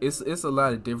it's a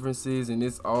lot of differences, and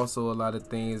it's also a lot of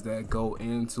things that go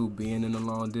into being in a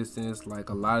long distance. Like,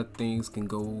 a lot of things can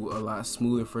go a lot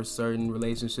smoother for certain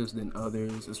relationships than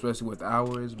others, especially with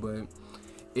ours, but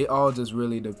it all just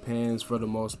really depends for the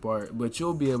most part. But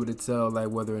you'll be able to tell like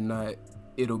whether or not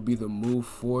it'll be the move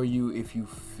for you if you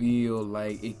feel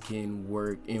like it can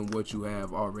work in what you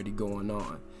have already going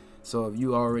on. So if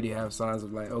you already have signs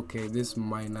of like, okay, this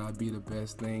might not be the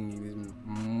best thing, this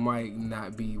might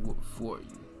not be for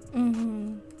you.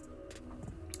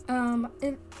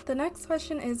 And the next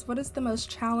question is, what is the most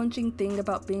challenging thing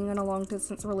about being in a long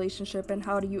distance relationship, and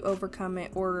how do you overcome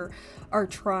it, or are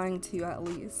trying to at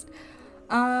least?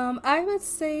 I would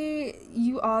say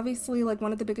you obviously, like,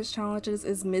 one of the biggest challenges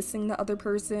is missing the other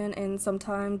person, and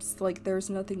sometimes, like, there's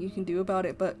nothing you can do about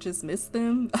it but just miss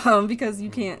them, because you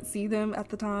can't see them at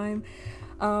the time.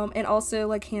 And also,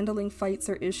 like, handling fights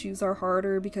or issues are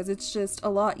harder because it's just a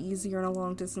lot easier in a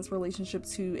long distance relationship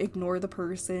to ignore the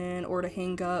person or to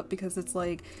hang up, because it's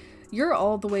like, you're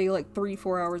all the way like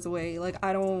 3-4 hours away. Like,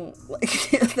 I don't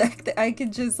like I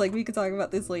could just, like, we could talk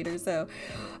about this later. So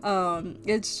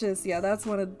it's just, yeah, that's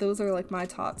one of those are like my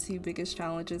top two biggest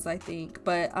challenges, I think.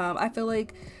 But I feel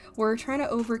like we're trying to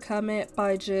overcome it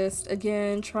by just,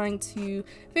 again, trying to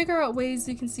figure out ways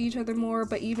we can see each other more,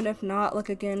 but even if not, like,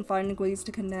 again, finding ways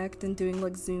to connect and doing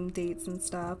like Zoom dates and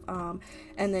stuff.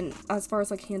 And then as far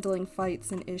as like handling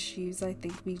fights and issues, I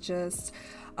think we just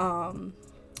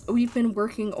we've been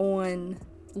working on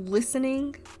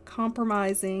listening,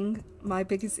 compromising, my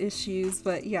biggest issues,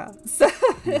 but yeah. So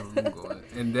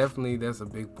and definitely that's a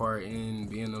big part in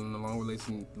being in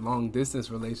a long distance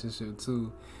relationship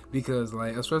too, because,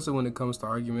 like, especially when it comes to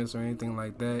arguments or anything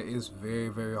like that, it's very,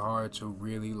 very hard to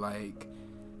really, like,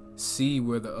 see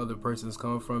where the other person's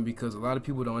coming from, because a lot of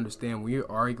people don't understand when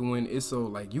you're arguing. It's so,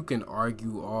 like, you can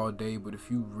argue all day, but if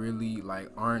you really, like,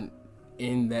 aren't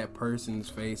in that person's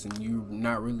face and you're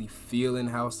not really feeling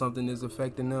how something is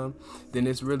affecting them, then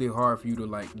it's really hard for you to,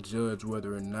 like, judge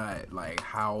whether or not, like,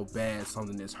 how bad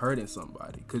something is hurting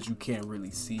somebody, because you can't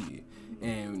really see it.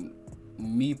 And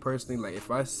me personally, like, if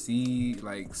I see,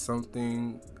 like,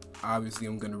 something, obviously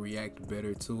I'm gonna react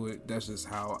better to it. That's just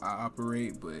how I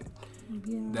operate. But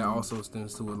that also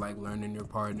stems to it, like, learning your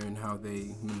partner and how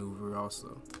they maneuver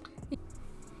also.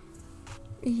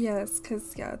 Yes,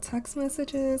 because, yeah, text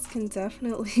messages can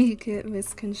definitely get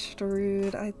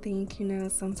misconstrued. I think,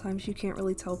 sometimes you can't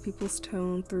really tell people's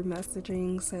tone through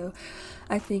messaging. So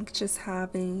I think just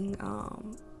having,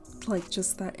 like,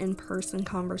 just that in-person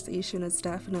conversation is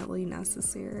definitely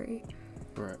necessary.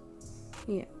 Right.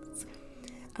 Yes.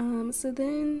 So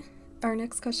then our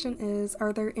next question is,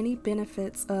 are there any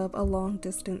benefits of a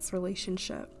long-distance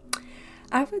relationship?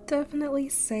 I would definitely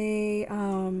say,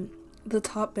 the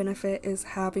top benefit is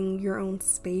having your own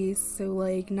space. So,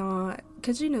 like, not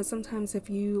because sometimes if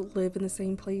you live in the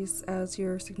same place as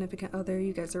your significant other,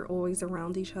 you guys are always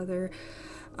around each other,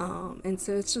 and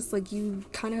so it's just like you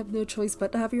kind of have no choice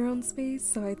but to have your own space.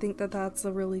 So I think that that's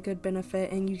a really good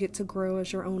benefit, and you get to grow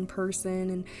as your own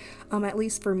person. And at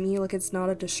least for me, like, it's not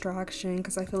a distraction,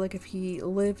 because I feel like if he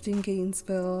lived in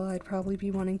Gainesville, I'd probably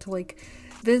be wanting to, like,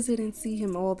 visit and see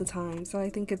him all the time. So I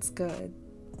think it's good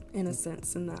in a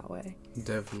sense in that way.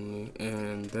 Definitely.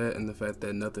 And that, and the fact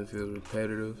that nothing feels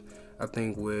repetitive. I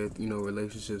think with,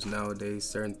 relationships nowadays,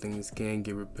 certain things can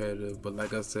get repetitive, but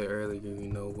like I said earlier,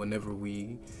 whenever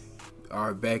we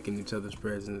are back in each other's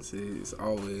presence, it's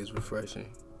always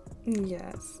refreshing.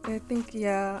 Yes, I think,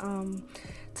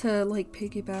 to, like,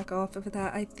 piggyback off of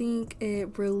that, I think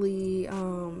it really,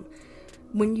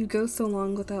 when you go so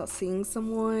long without seeing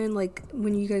someone, like,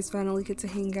 when you guys finally get to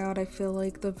hang out, I feel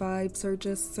like the vibes are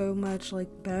just so much,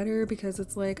 like, better, because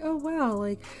it's like, oh wow,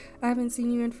 like, I haven't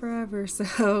seen you in forever.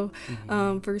 So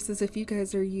versus if you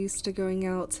guys are used to going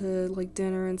out to, like,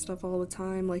 dinner and stuff all the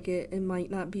time, like, it might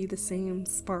not be the same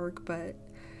spark. But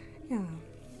yeah.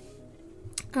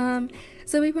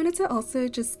 So we wanted to also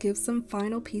just give some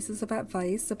final pieces of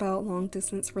advice about long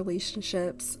distance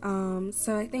relationships.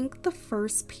 So I think the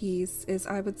first piece is,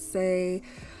 I would say,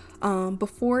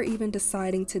 before even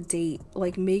deciding to date,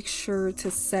 like, make sure to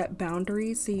set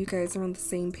boundaries so you guys are on the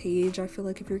same page. I feel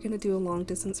like if you're going to do a long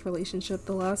distance relationship,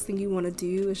 the last thing you want to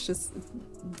do is just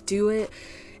do it.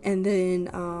 And then,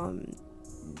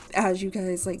 as you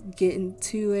guys, like, get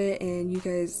into it and you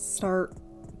guys start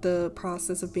the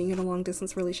process of being in a long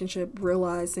distance relationship,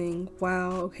 realizing,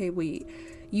 wow, okay, wait,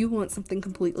 you want something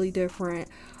completely different,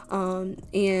 and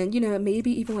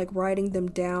maybe even, like, writing them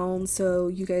down so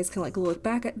you guys can, like, look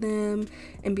back at them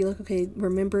and be like, okay,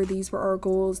 remember, these were our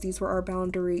goals, these were our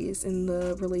boundaries in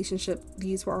the relationship,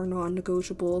 these were our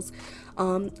non-negotiables,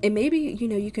 and maybe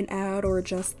you can add or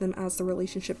adjust them as the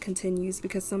relationship continues,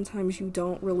 because sometimes you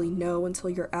don't really know until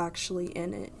you're actually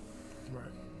in it.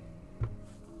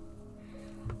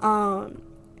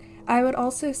 I would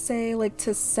also say, like,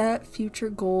 to set future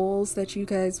goals that you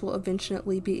guys will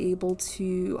eventually be able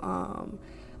to,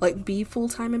 like, be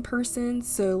full-time in person.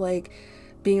 So, like,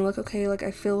 being like, okay, like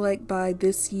I feel like by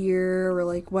this year or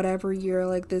like whatever year,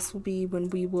 like this will be when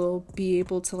we will be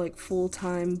able to like full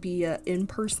time be a in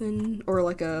person or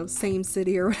like a same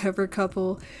city or whatever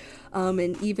couple,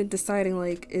 and even deciding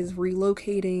like is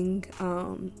relocating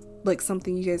like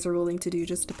something you guys are willing to do,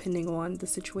 just depending on the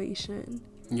situation.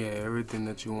 Yeah, everything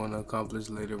that you want to accomplish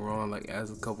later on, like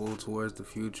as a couple towards the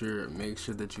future, make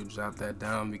sure that you jot that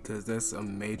down, because that's a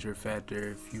major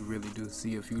factor if you really do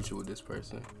see a future with this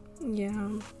person.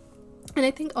 Yeah. And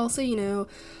I think also,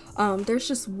 there's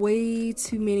just way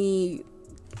too many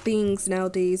things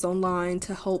nowadays online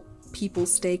to help people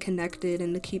stay connected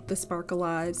and to keep the spark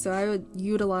alive. So I would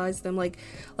utilize them, like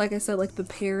I said, like the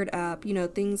Paired app,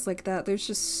 things like that. There's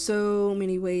just so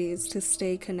many ways to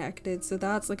stay connected. So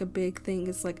that's like a big thing,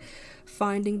 is like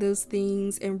finding those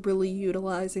things and really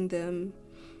utilizing them.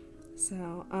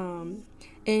 So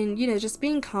and just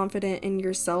being confident in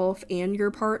yourself and your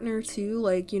partner too.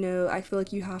 Like, I feel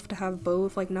like you have to have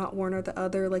both, like not one or the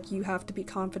other. Like you have to be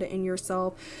confident in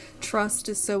yourself. Trust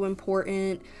is so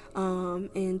important,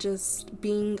 and just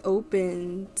being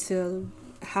open to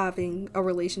having a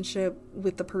relationship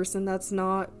with the person that's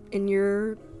not in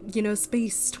your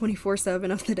space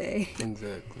 24/7 of the day.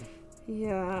 Exactly.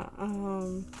 Yeah.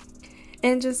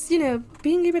 And just,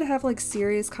 being able to have, like,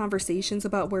 serious conversations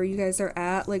about where you guys are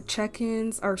at. Like,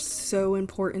 check-ins are so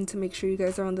important to make sure you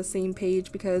guys are on the same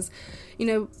page, because,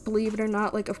 believe it or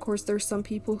not, like, of course, there's some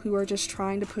people who are just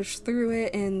trying to push through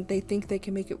it, and they think they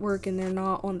can make it work, and they're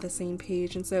not on the same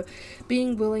page. And so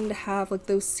being willing to have, like,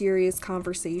 those serious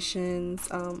conversations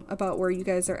about where you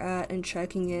guys are at and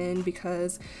checking in,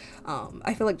 because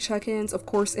I feel like check-ins, of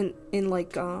course, in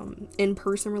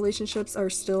in-person relationships are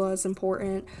still as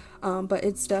important, but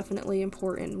it's definitely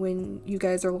important when you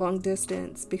guys are long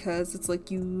distance, because it's like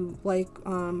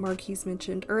Marquise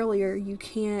mentioned earlier, you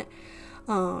can't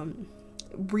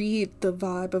read the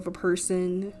vibe of a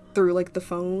person through like the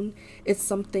phone. It's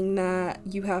something that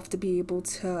you have to be able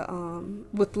to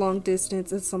with long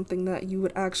distance, it's something that you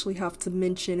would actually have to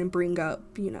mention and bring up,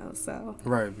 so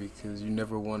right, because you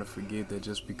never want to forget that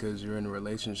just because you're in a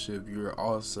relationship, you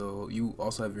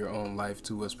also have your own life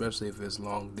too, especially if it's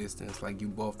long distance. Like you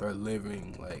both are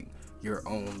living like your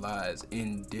own lives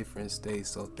in different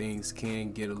states, so things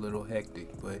can get a little hectic,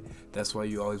 but that's why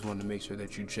you always want to make sure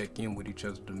that you check in with each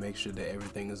other to make sure that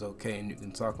everything is okay and you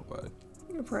can talk about it.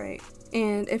 Right.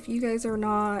 And if you guys are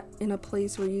not in a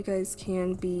place where you guys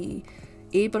can be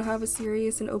able to have a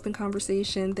serious and open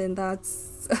conversation, then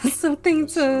that's something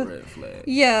That's a red flag.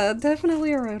 Yeah,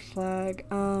 definitely a red flag.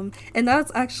 And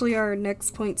that's actually our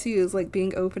next point too, is like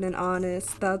being open and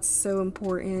honest. That's so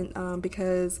important,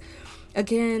 because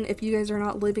again, if you guys are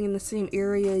not living in the same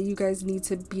area, you guys need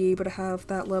to be able to have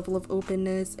that level of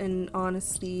openness and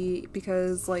honesty,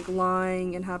 because like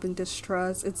lying and having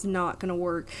distrust, it's not gonna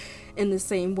work in the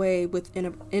same way with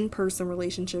an in-person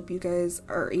relationship. You guys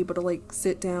are able to like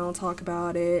sit down, talk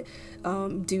about it,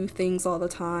 do things all the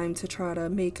time to try to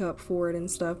make up for it and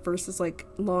stuff, versus like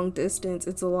long distance.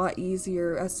 It's a lot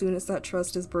easier as soon as that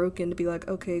trust is broken to be like,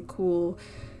 okay, cool,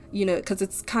 because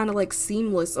it's kind of like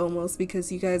seamless almost, because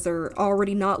you guys are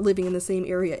already not living in the same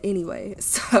area anyway.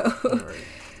 So,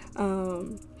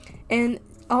 Right. And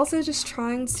also just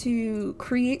trying to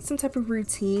create some type of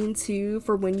routine too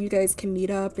for when you guys can meet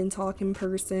up and talk in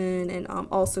person, and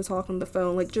also talk on the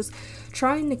phone. Like just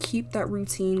trying to keep that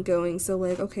routine going. So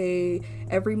like, okay,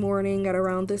 every morning at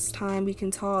around this time we can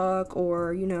talk,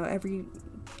 or every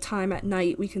time at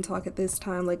night we can talk at this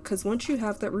time, like, because once you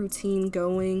have that routine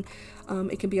going,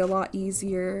 it can be a lot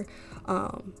easier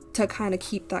to kind of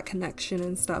keep that connection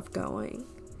and stuff going.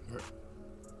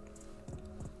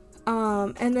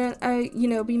 And then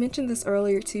we mentioned this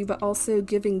earlier too, but also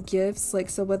giving gifts, like,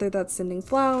 so whether that's sending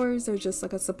flowers or just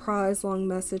like a surprise long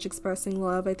message expressing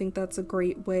love, I think that's a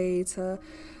great way to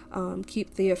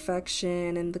keep the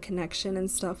affection and the connection and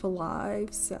stuff alive.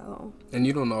 So, and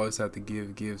you don't always have to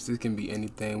give gifts. It can be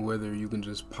anything, whether you can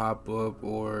just pop up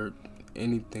or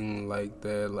anything like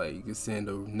that. Like you can send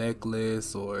a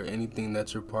necklace or anything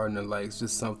that your partner likes,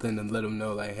 just something to let them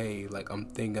know like, hey, like I'm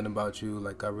thinking about you,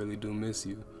 like I really do miss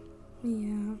you.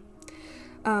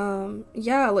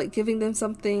 Yeah, like giving them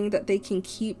something that they can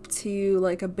keep to,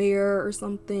 like a bear or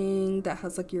something that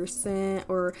has like your scent,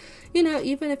 or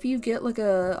even if you get like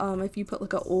a if you put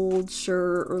like an old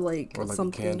shirt or like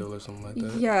something, a candle or something like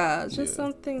that. Yeah, just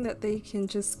something that they can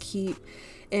just keep,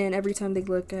 and every time they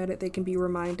look at it they can be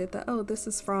reminded that, oh, this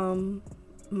is from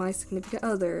my significant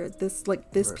other, this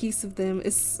right. Piece of them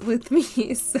is with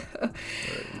me. So right.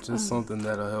 Just something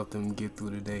that'll help them get through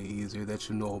the day easier, that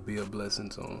will be a blessing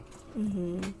to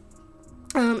them.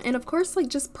 And of course, like,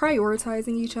 just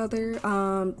prioritizing each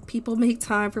other. People make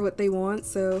time for what they want,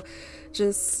 so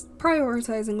just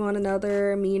prioritizing one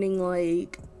another, meaning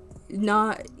like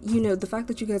not, the fact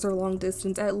that you guys are long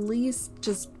distance, at least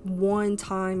just one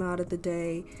time out of the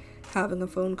day having a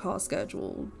phone call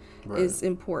scheduled is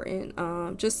important,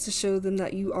 just to show them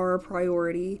that you are a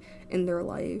priority in their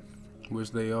life.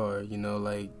 Which they are,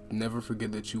 like, never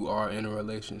forget that you are in a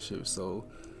relationship, so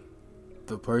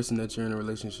the person that you're in a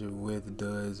relationship with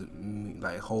does,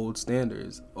 like, hold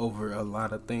standards over a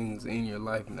lot of things in your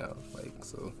life now, like,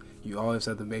 so you always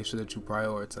have to make sure that you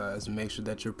prioritize and make sure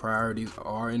that your priorities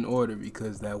are in order,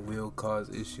 because that will cause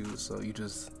issues. So you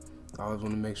just always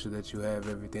want to make sure that you have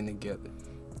everything together.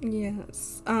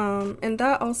 Yes. And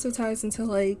that also ties into,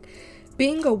 like,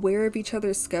 being aware of each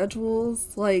other's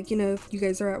schedules. Like, if you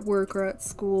guys are at work or at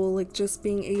school, like, just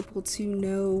being able to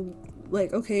know,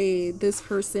 like, okay, this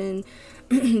person,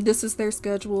 this is their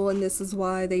schedule and this is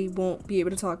why they won't be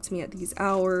able to talk to me at these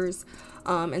hours,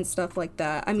 and stuff like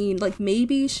that. I mean, like,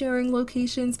 maybe sharing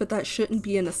locations, but that shouldn't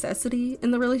be a necessity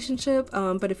in the relationship.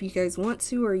 But if you guys want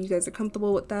to, or you guys are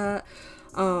comfortable with that,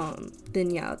 then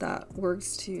yeah, that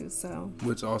works too. So,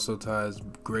 which also ties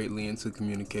greatly into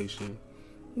communication.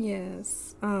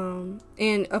 Yes.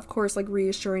 And of course, like,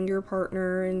 reassuring your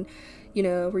partner and,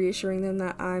 reassuring them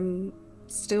that I'm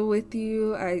still with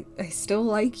you, I still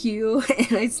like you,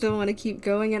 and I still want to keep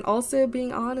going. And also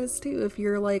being honest too, if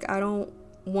you're like, I don't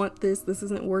want this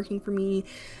isn't working for me,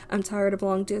 I'm tired of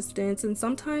long distance. And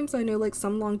sometimes I know, like,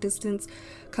 some long distance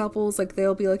couples, like,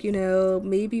 they'll be like,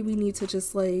 maybe we need to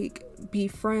just, like, be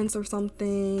friends or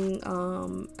something,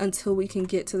 until we can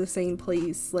get to the same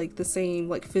place, like the same,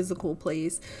 like, physical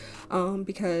place,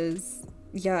 because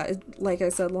like I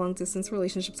said, long distance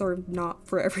relationships are not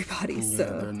for everybody. Yeah,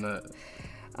 so they're not.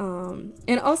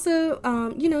 And also,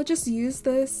 just use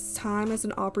this time as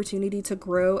an opportunity to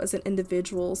grow as an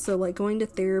individual. So, like, going to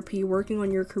therapy, working on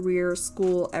your career,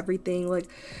 school, everything. Like,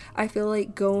 I feel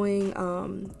like going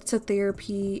to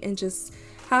therapy and just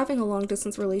having a long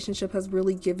distance relationship has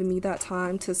really given me that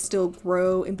time to still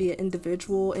grow and be an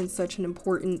individual in such an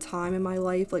important time in my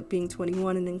life, like being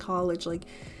 21 and in college. Like,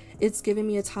 it's given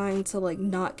me a time to, like,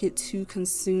 not get too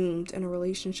consumed in a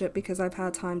relationship, because I've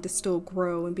had time to still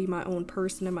grow and be my own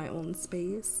person in my own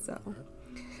space. So,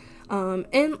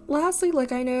 and lastly,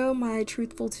 like, I know my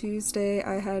Truthful Tuesday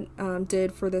I had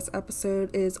did for this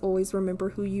episode is always remember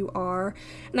who you are.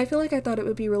 And I feel like I thought it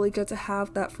would be really good to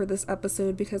have that for this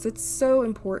episode, because it's so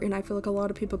important. I feel like a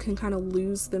lot of people can kind of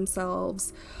lose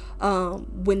themselves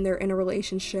when they're in a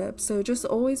relationship. So just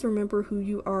always remember who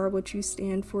you are, what you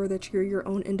stand for, that you're your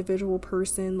own individual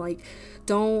person. Like,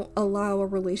 don't allow a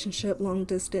relationship, long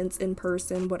distance, in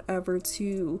person, whatever,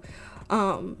 to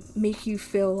make you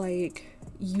feel like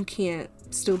you can't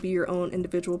still be your own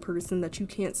individual person, that you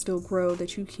can't still grow,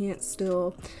 that you can't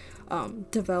still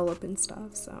develop and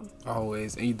stuff. So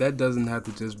always, and that doesn't have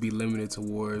to just be limited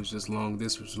towards just long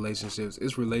distance relationships.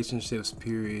 It's relationships,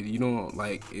 period. You don't,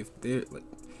 like, if they're like,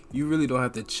 you really don't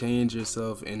have to change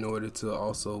yourself in order to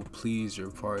also please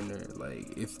your partner.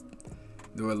 Like, if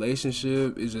the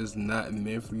relationship is just not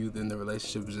meant for you, then the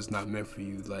relationship is just not meant for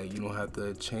you. Like, you don't have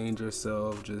to change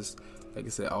yourself. Just, like I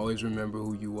said, always remember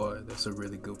who you are. That's a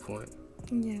really good point.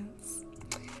 Yes.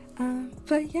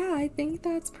 But yeah, I think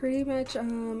that's pretty much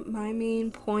my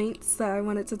main points that I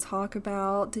wanted to talk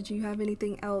about. Did you have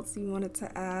anything else you wanted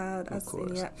to add as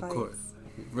any advice? Of course.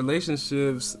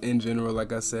 Relationships in general,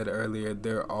 like I said earlier,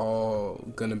 they're all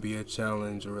gonna be a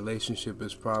challenge. A relationship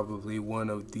is probably one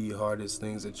of the hardest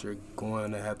things that you're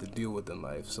going to have to deal with in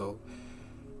life. So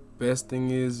best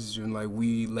thing is like,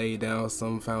 we lay down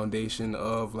some foundation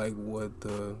of, like, what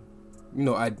the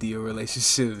ideal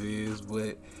relationship is,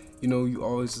 but you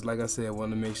always, like I said,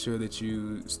 want to make sure that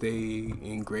you stay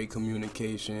in great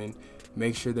communication.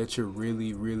 Make sure that you're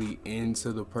really, really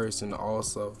into the person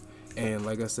also. And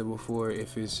like I said before,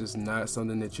 if it's just not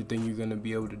something that you think you're going to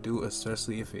be able to do,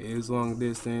 especially if it is long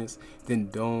distance, then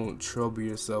don't trouble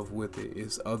yourself with it.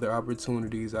 It's other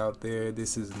opportunities out there.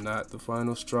 This is not the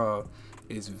final straw.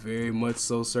 It's very much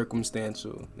so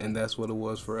circumstantial, and that's what it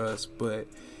was for us. But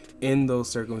in those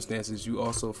circumstances, you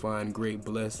also find great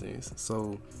blessings.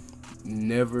 So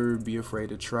never be afraid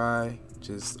to try.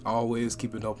 Just always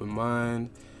keep an open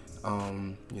mind.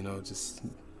 Just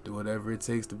do whatever it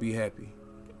takes to be happy.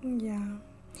 Yeah.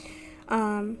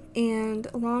 And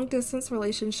long distance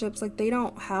relationships, like, they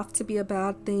don't have to be a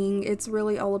bad thing. It's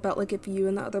really all about, like, if you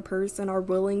and the other person are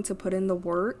willing to put in the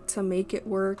work to make it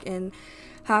work. And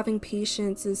having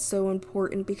patience is so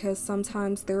important, because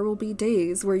sometimes there will be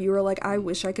days where you are like, I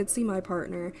wish I could see my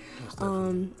partner.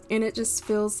 And it just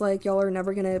feels like y'all are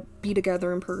never gonna be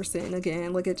together in person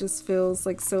again. Like, it just feels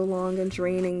like so long and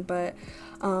draining. But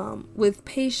with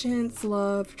patience,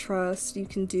 love, trust, you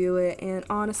can do it. And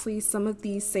honestly, some of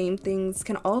these same things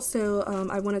can also,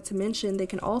 I wanted to mention, they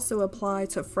can also apply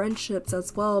to friendships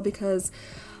as well, because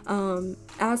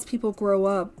as people grow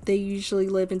up, they usually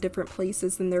live in different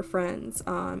places than their friends.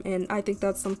 And I think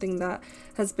that's something that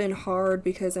has been hard,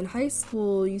 because in high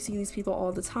school, you see these people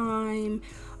all the time.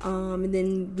 And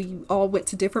then we all went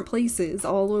to different places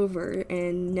all over,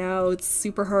 and now it's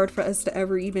super hard for us to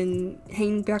ever even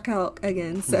hang back out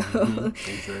again. So,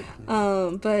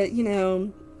 but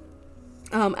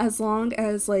as long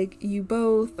as, like, you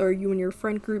both, or you and your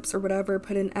friend groups or whatever,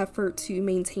 put an effort to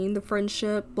maintain the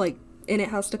friendship, like, and it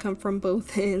has to come from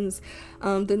both ends,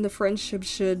 then the friendship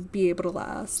should be able to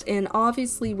last. And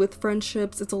obviously with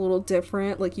friendships, it's a little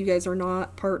different. Like, you guys are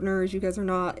not partners, you guys are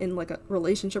not in, like, a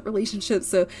relationship,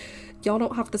 so y'all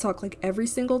don't have to talk, like, every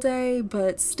single day,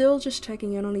 but still just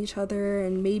checking in on each other,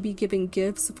 and maybe giving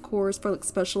gifts, of course, for, like,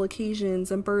 special occasions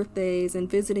and birthdays, and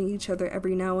visiting each other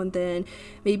every now and then,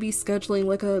 maybe scheduling,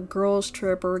 like, a girls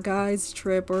trip or a guys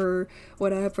trip or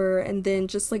whatever, and then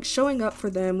just, like, showing up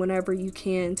for them whenever you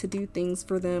can to do things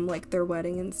for them, like their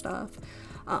wedding and stuff.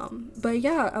 But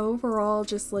yeah, overall,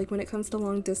 just, like, when it comes to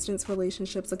long distance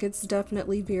relationships, like, it's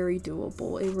definitely very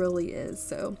doable. It really is.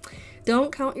 So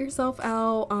don't count yourself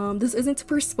out. This isn't to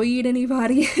persuade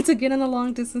anybody to get in a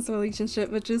long distance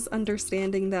relationship, but just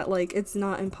understanding that, like, it's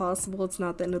not impossible, it's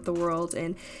not the end of the world,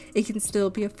 and it can still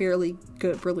be a fairly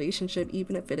good relationship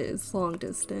even if it is long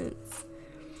distance.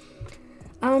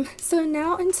 So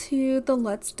now into the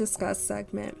Let's Discuss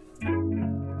segment.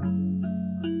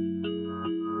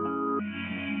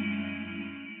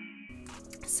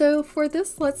 So for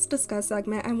this Let's Discuss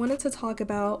segment, I wanted to talk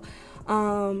about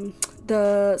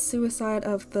the suicide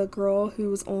of the girl who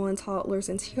was on Toddlers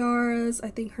and Tiaras. I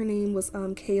think her name was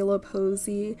Kayla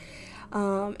Posey.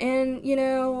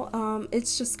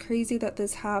 It's just crazy that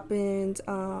this happened,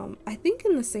 I think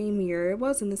in the same year. It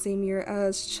was in the same year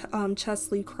as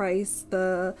Cheslie Kryst,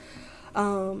 the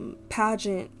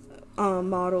pageant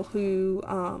model who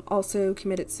also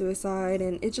committed suicide.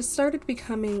 And it just started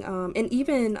becoming, and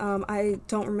even I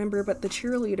don't remember, but the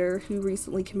cheerleader who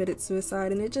recently committed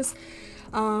suicide. And it just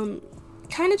kind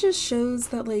of just shows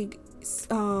that, like,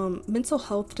 mental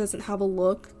health doesn't have a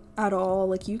look at all.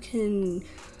 Like, you can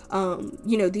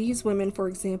these women, for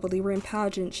example, they were in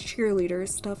pageants, cheerleaders,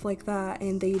 stuff like that,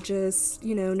 and they just,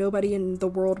 nobody in the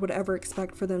world would ever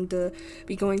expect for them to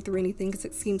be going through anything, because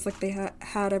it seems like they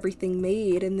had everything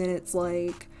made. And then it's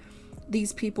like,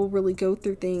 these people really go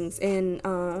through things, and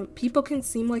people can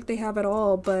seem like they have it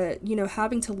all, but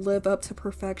having to live up to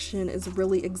perfection is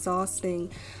really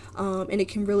exhausting, and it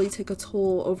can really take a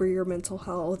toll over your mental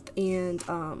health. And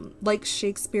like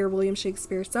William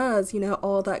Shakespeare says,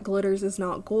 all that glitters is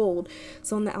not gold.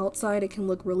 So on the outside it can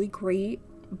look really great,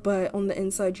 but on the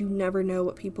inside you never know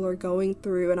what people are going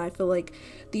through. And I feel like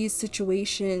these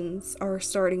situations are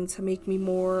starting to make me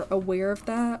more aware of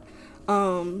that.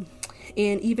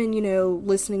 And even,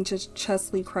 listening to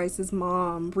Cheslie Kryst's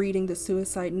mom reading the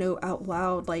suicide note out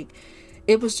loud, like,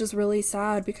 it was just really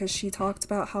sad, because she talked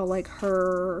about how, like,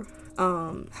 how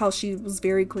she was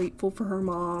very grateful for her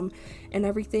mom and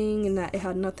everything, and that it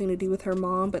had nothing to do with her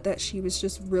mom, but that she was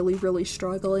just really, really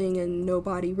struggling, and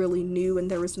nobody really knew,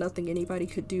 and there was nothing anybody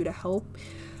could do to help.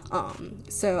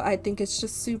 So I think it's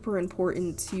just super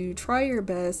important to try your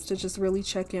best to just really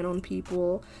check in on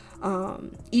people.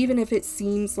 Even if it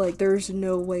seems like there's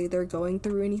no way they're going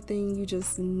through anything, you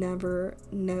just never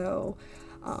know.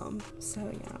 So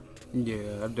yeah.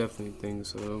 Yeah, I definitely think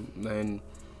so. And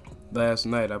last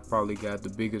night I probably got the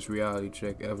biggest reality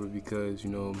check ever, because,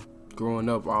 growing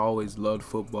up I always loved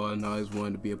football and I always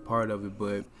wanted to be a part of it,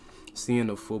 but seeing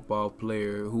a football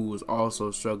player who was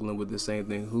also struggling with the same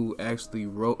thing, who actually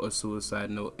wrote a suicide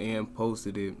note and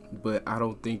posted it, but I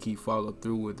don't think he followed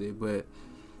through with it. But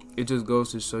it just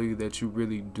goes to show you that you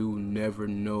really do never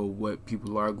know what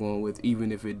people are going with,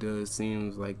 even if it does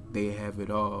seem like they have it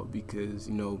all, because,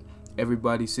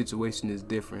 everybody's situation is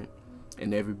different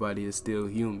and everybody is still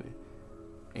human.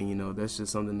 And, that's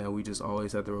just something that we just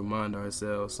always have to remind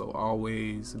ourselves. So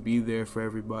always be there for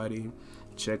everybody.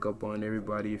 Check up on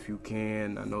everybody if you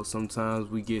can. I know sometimes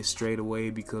we get straight away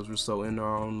because we're so in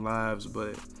our own lives,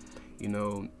 but,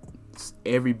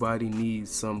 everybody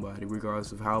needs somebody,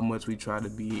 regardless of how much we try to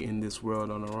be in this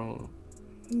world on our own.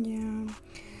 Yeah,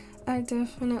 I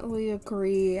definitely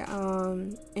agree.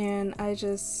 And I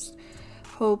just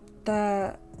hope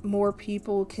that more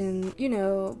people can,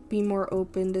 be more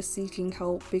open to seeking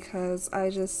help, because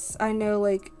I know,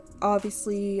 like,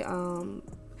 obviously,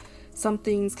 some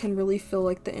things can really feel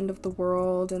like the end of the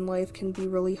world, and life can be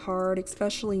really hard,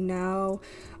 especially now.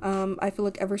 I feel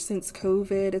like ever since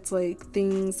COVID, it's like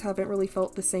things haven't really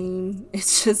felt the same.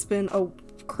 It's just been a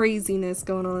craziness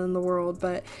going on in the world,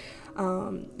 but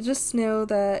just know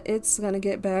that it's gonna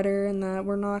get better, and that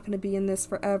we're not gonna be in this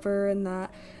forever, and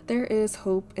that there is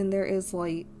hope and there is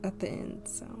light at the end.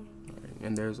 So,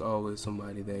 and there's always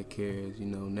somebody that cares.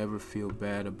 Never feel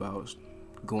bad about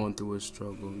going through a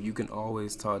struggle. You can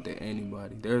always talk to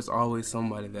anybody. There's always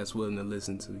somebody that's willing to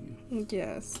listen to you.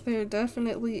 Yes, there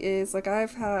definitely is. Like,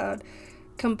 I've had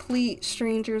complete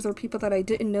strangers or people that I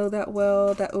didn't know that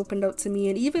well that opened up to me,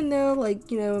 and even though,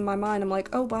 like, in my mind I'm like,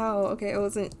 oh wow, okay, I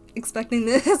wasn't expecting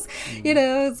this.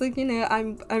 It's like,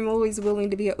 I'm always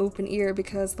willing to be an open ear,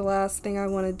 because the last thing I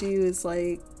want to do is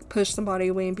like push somebody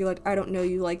away and be like, I don't know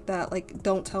you like that, like,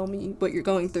 don't tell me what you're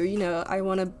going through. I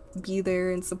want to be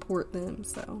there and support them.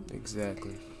 So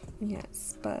exactly.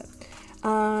 Yes. But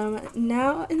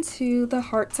now into the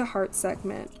heart to heart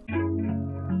segment.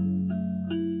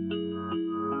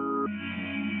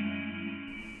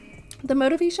 The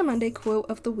Motivation Monday quote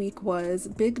of the week was,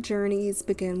 "Big journeys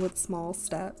begin with small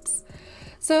steps."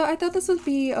 So I thought this would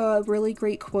be a really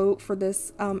great quote for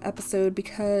this episode,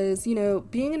 because,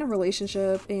 being in a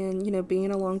relationship and, being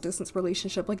in a long distance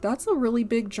relationship, like, that's a really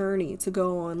big journey to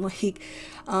go on. Like,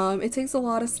 it takes a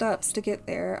lot of steps to get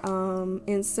there.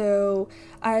 And so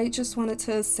I just wanted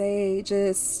to say,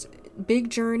 just big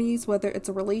journeys, whether it's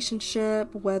a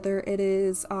relationship, whether it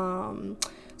is,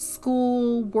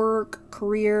 school, work,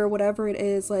 career, whatever it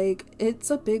is, like, it's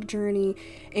a big journey.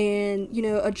 And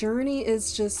a journey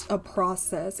is just a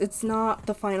process. It's not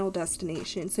the final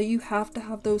destination. So you have to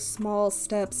have those small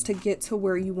steps to get to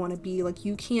where you want to be. Like,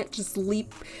 you can't just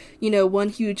leap one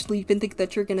huge leap and think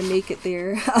that you're gonna make it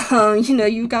there.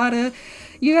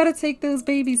 You gotta take those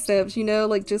baby steps,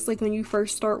 like, just like when you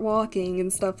first start walking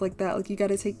and stuff like that. Like, you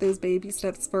gotta take those baby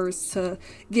steps first to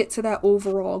get to that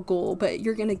overall goal, but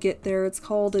you're gonna get there. It's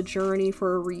called a journey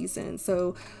for a reason.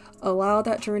 So allow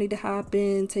that journey to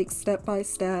happen, take step by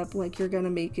step, like, you're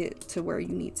gonna make it to where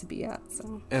you need to be at.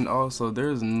 So, and also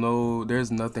there's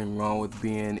nothing wrong with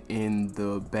being in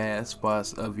the bad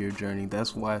spots of your journey.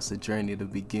 That's why it's a journey to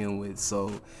begin with.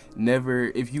 So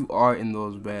if you are in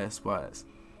those bad spots,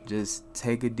 just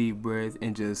take a deep breath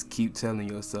and just keep telling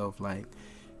yourself, like,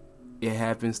 it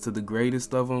happens to the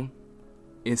greatest of them.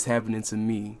 It's happening to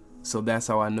me. So that's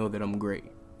how I know that I'm great,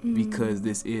 because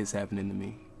this is happening to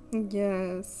me.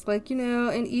 Yes, like,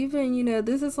 and even,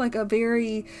 this is like a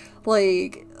very,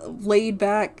 like, laid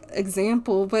back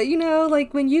example, but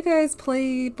like, when you guys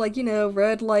played, like,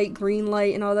 red light, green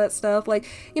light and all that stuff, like,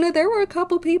 there were a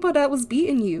couple people that was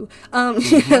beating you.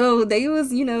 They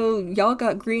was, y'all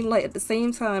got green light at the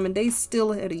same time and they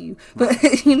still ahead of you. But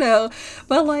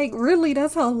but like, really,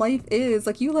 that's how life is.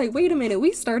 Like, you like, wait a minute,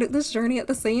 we started this journey at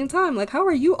the same time. Like, how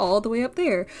are you all the way up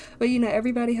there? But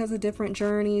everybody has a different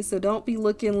journey, so don't be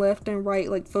looking left and right.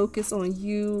 Like, focus on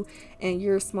you and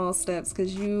your small steps,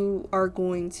 because you are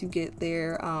going to get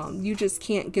there. You just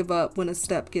can't give up when a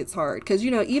step gets hard, because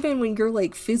even when you're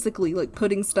like physically like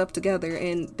putting stuff together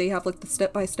and they have like the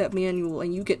step-by-step manual,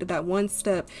 and you get to that one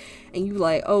step and you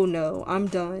like, oh no, I'm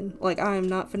done, like, I am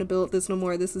not gonna build this no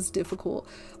more, this is difficult.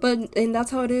 And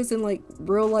that's how it is in like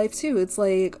real life too. It's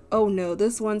like, oh no,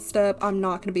 this one step, I'm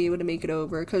not gonna be able to make it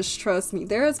over. Because trust me,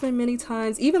 there has been many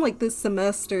times, even like this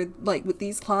semester, like with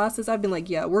these classes, I've been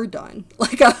like, yeah, we're done.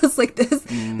 Like, I was like,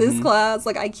 this class,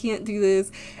 like, I can't do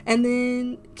this, and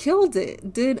then killed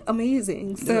it, did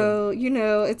amazing. So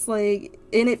it's like,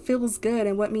 and it feels good.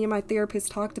 And what me and my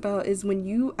therapist talked about is, when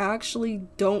you actually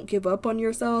don't give up on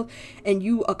yourself and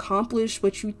you accomplish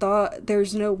what you thought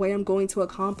there's no way I'm going to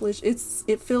accomplish,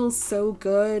 it feels so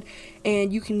good.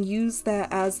 And you can use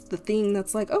that as the thing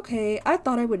that's like, okay, I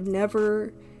thought I would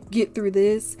never get through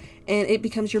this, and it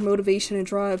becomes your motivation and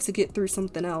drive to get through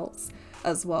something else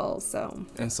as well. So,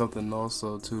 and something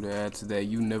also too to add to that,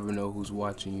 you never know who's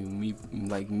watching you.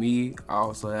 Me, I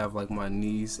also have like my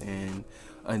niece and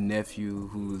a nephew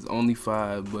who's only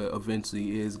 5, but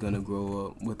eventually is gonna grow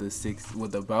up with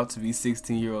about to be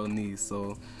 16-year-old niece.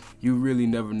 So you really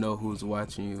never know who's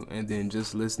watching you. And then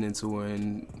just listening to her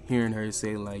and hearing her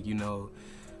say, like,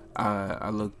 I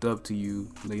looked up to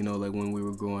you, like when we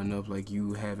were growing up, like,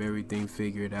 you have everything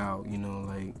figured out,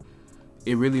 like,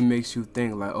 it really makes you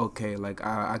think like, okay, like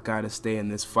I gotta stay in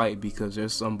this fight because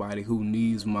there's somebody who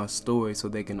needs my story so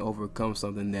they can overcome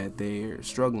something that they're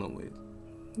struggling with.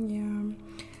 Yeah.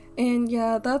 And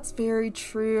yeah, that's very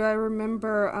true. I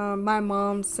remember my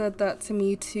mom said that to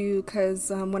me too,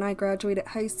 because when I graduated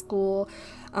high school,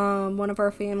 one of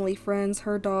our family friends,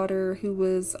 her daughter, who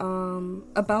was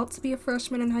about to be a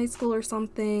freshman in high school or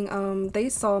something, they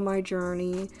saw my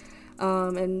journey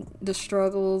and the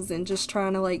struggles and just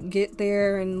trying to like get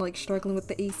there and like struggling with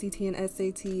the ACT and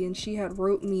SAT, and she had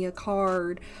wrote me a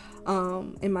card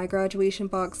in my graduation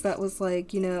box that was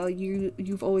like, you know,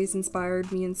 you've always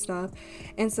inspired me and stuff.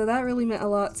 And so that really meant a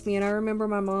lot to me. And I remember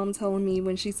my mom telling me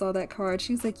when she saw that card,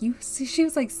 she was like,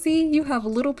 see, you have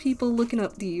little people looking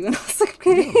up to you. And I was like,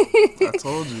 okay. I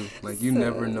told you, like, you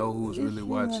never know who's really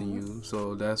watching you.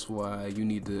 So that's why you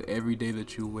need to, every day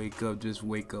that you wake up, just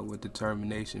wake up with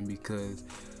determination, because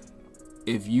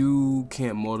if you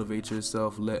can't motivate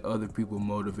yourself, let other people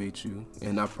motivate you.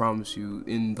 And I promise you,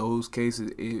 in those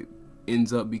cases, it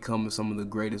ends up becoming some of the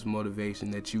greatest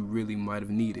motivation that you really might have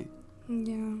needed.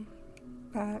 Yeah,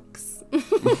 facts.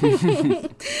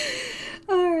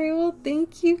 Alright, well,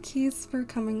 thank you, Keith, for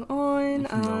coming on. No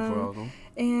problem.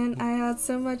 And I had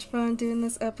so much fun doing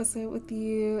this episode with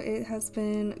you. It has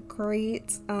been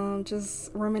great,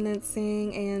 just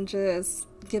reminiscing and just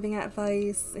giving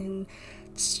advice and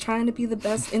just trying to be the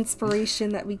best inspiration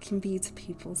that we can be to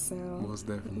people. So most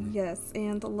definitely. Yes,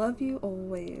 and love you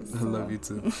always. I love you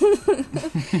too.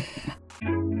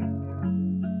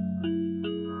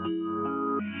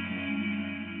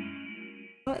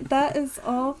 That is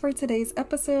all for today's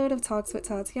episode of Talks with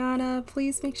Tatiana.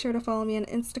 Please make sure to follow me on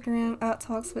Instagram at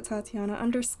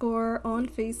TalksWithTatiana_, on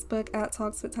Facebook at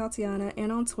Talks with Tatiana,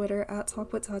 and on Twitter at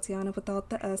Talk with Tatiana without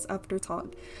the S after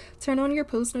talk. Turn on your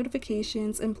post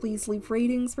notifications and please leave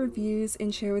ratings, reviews,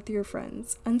 and share with your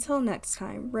friends. Until next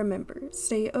time, remember,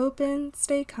 stay open,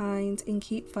 stay kind, and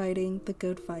keep fighting the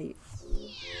good fight.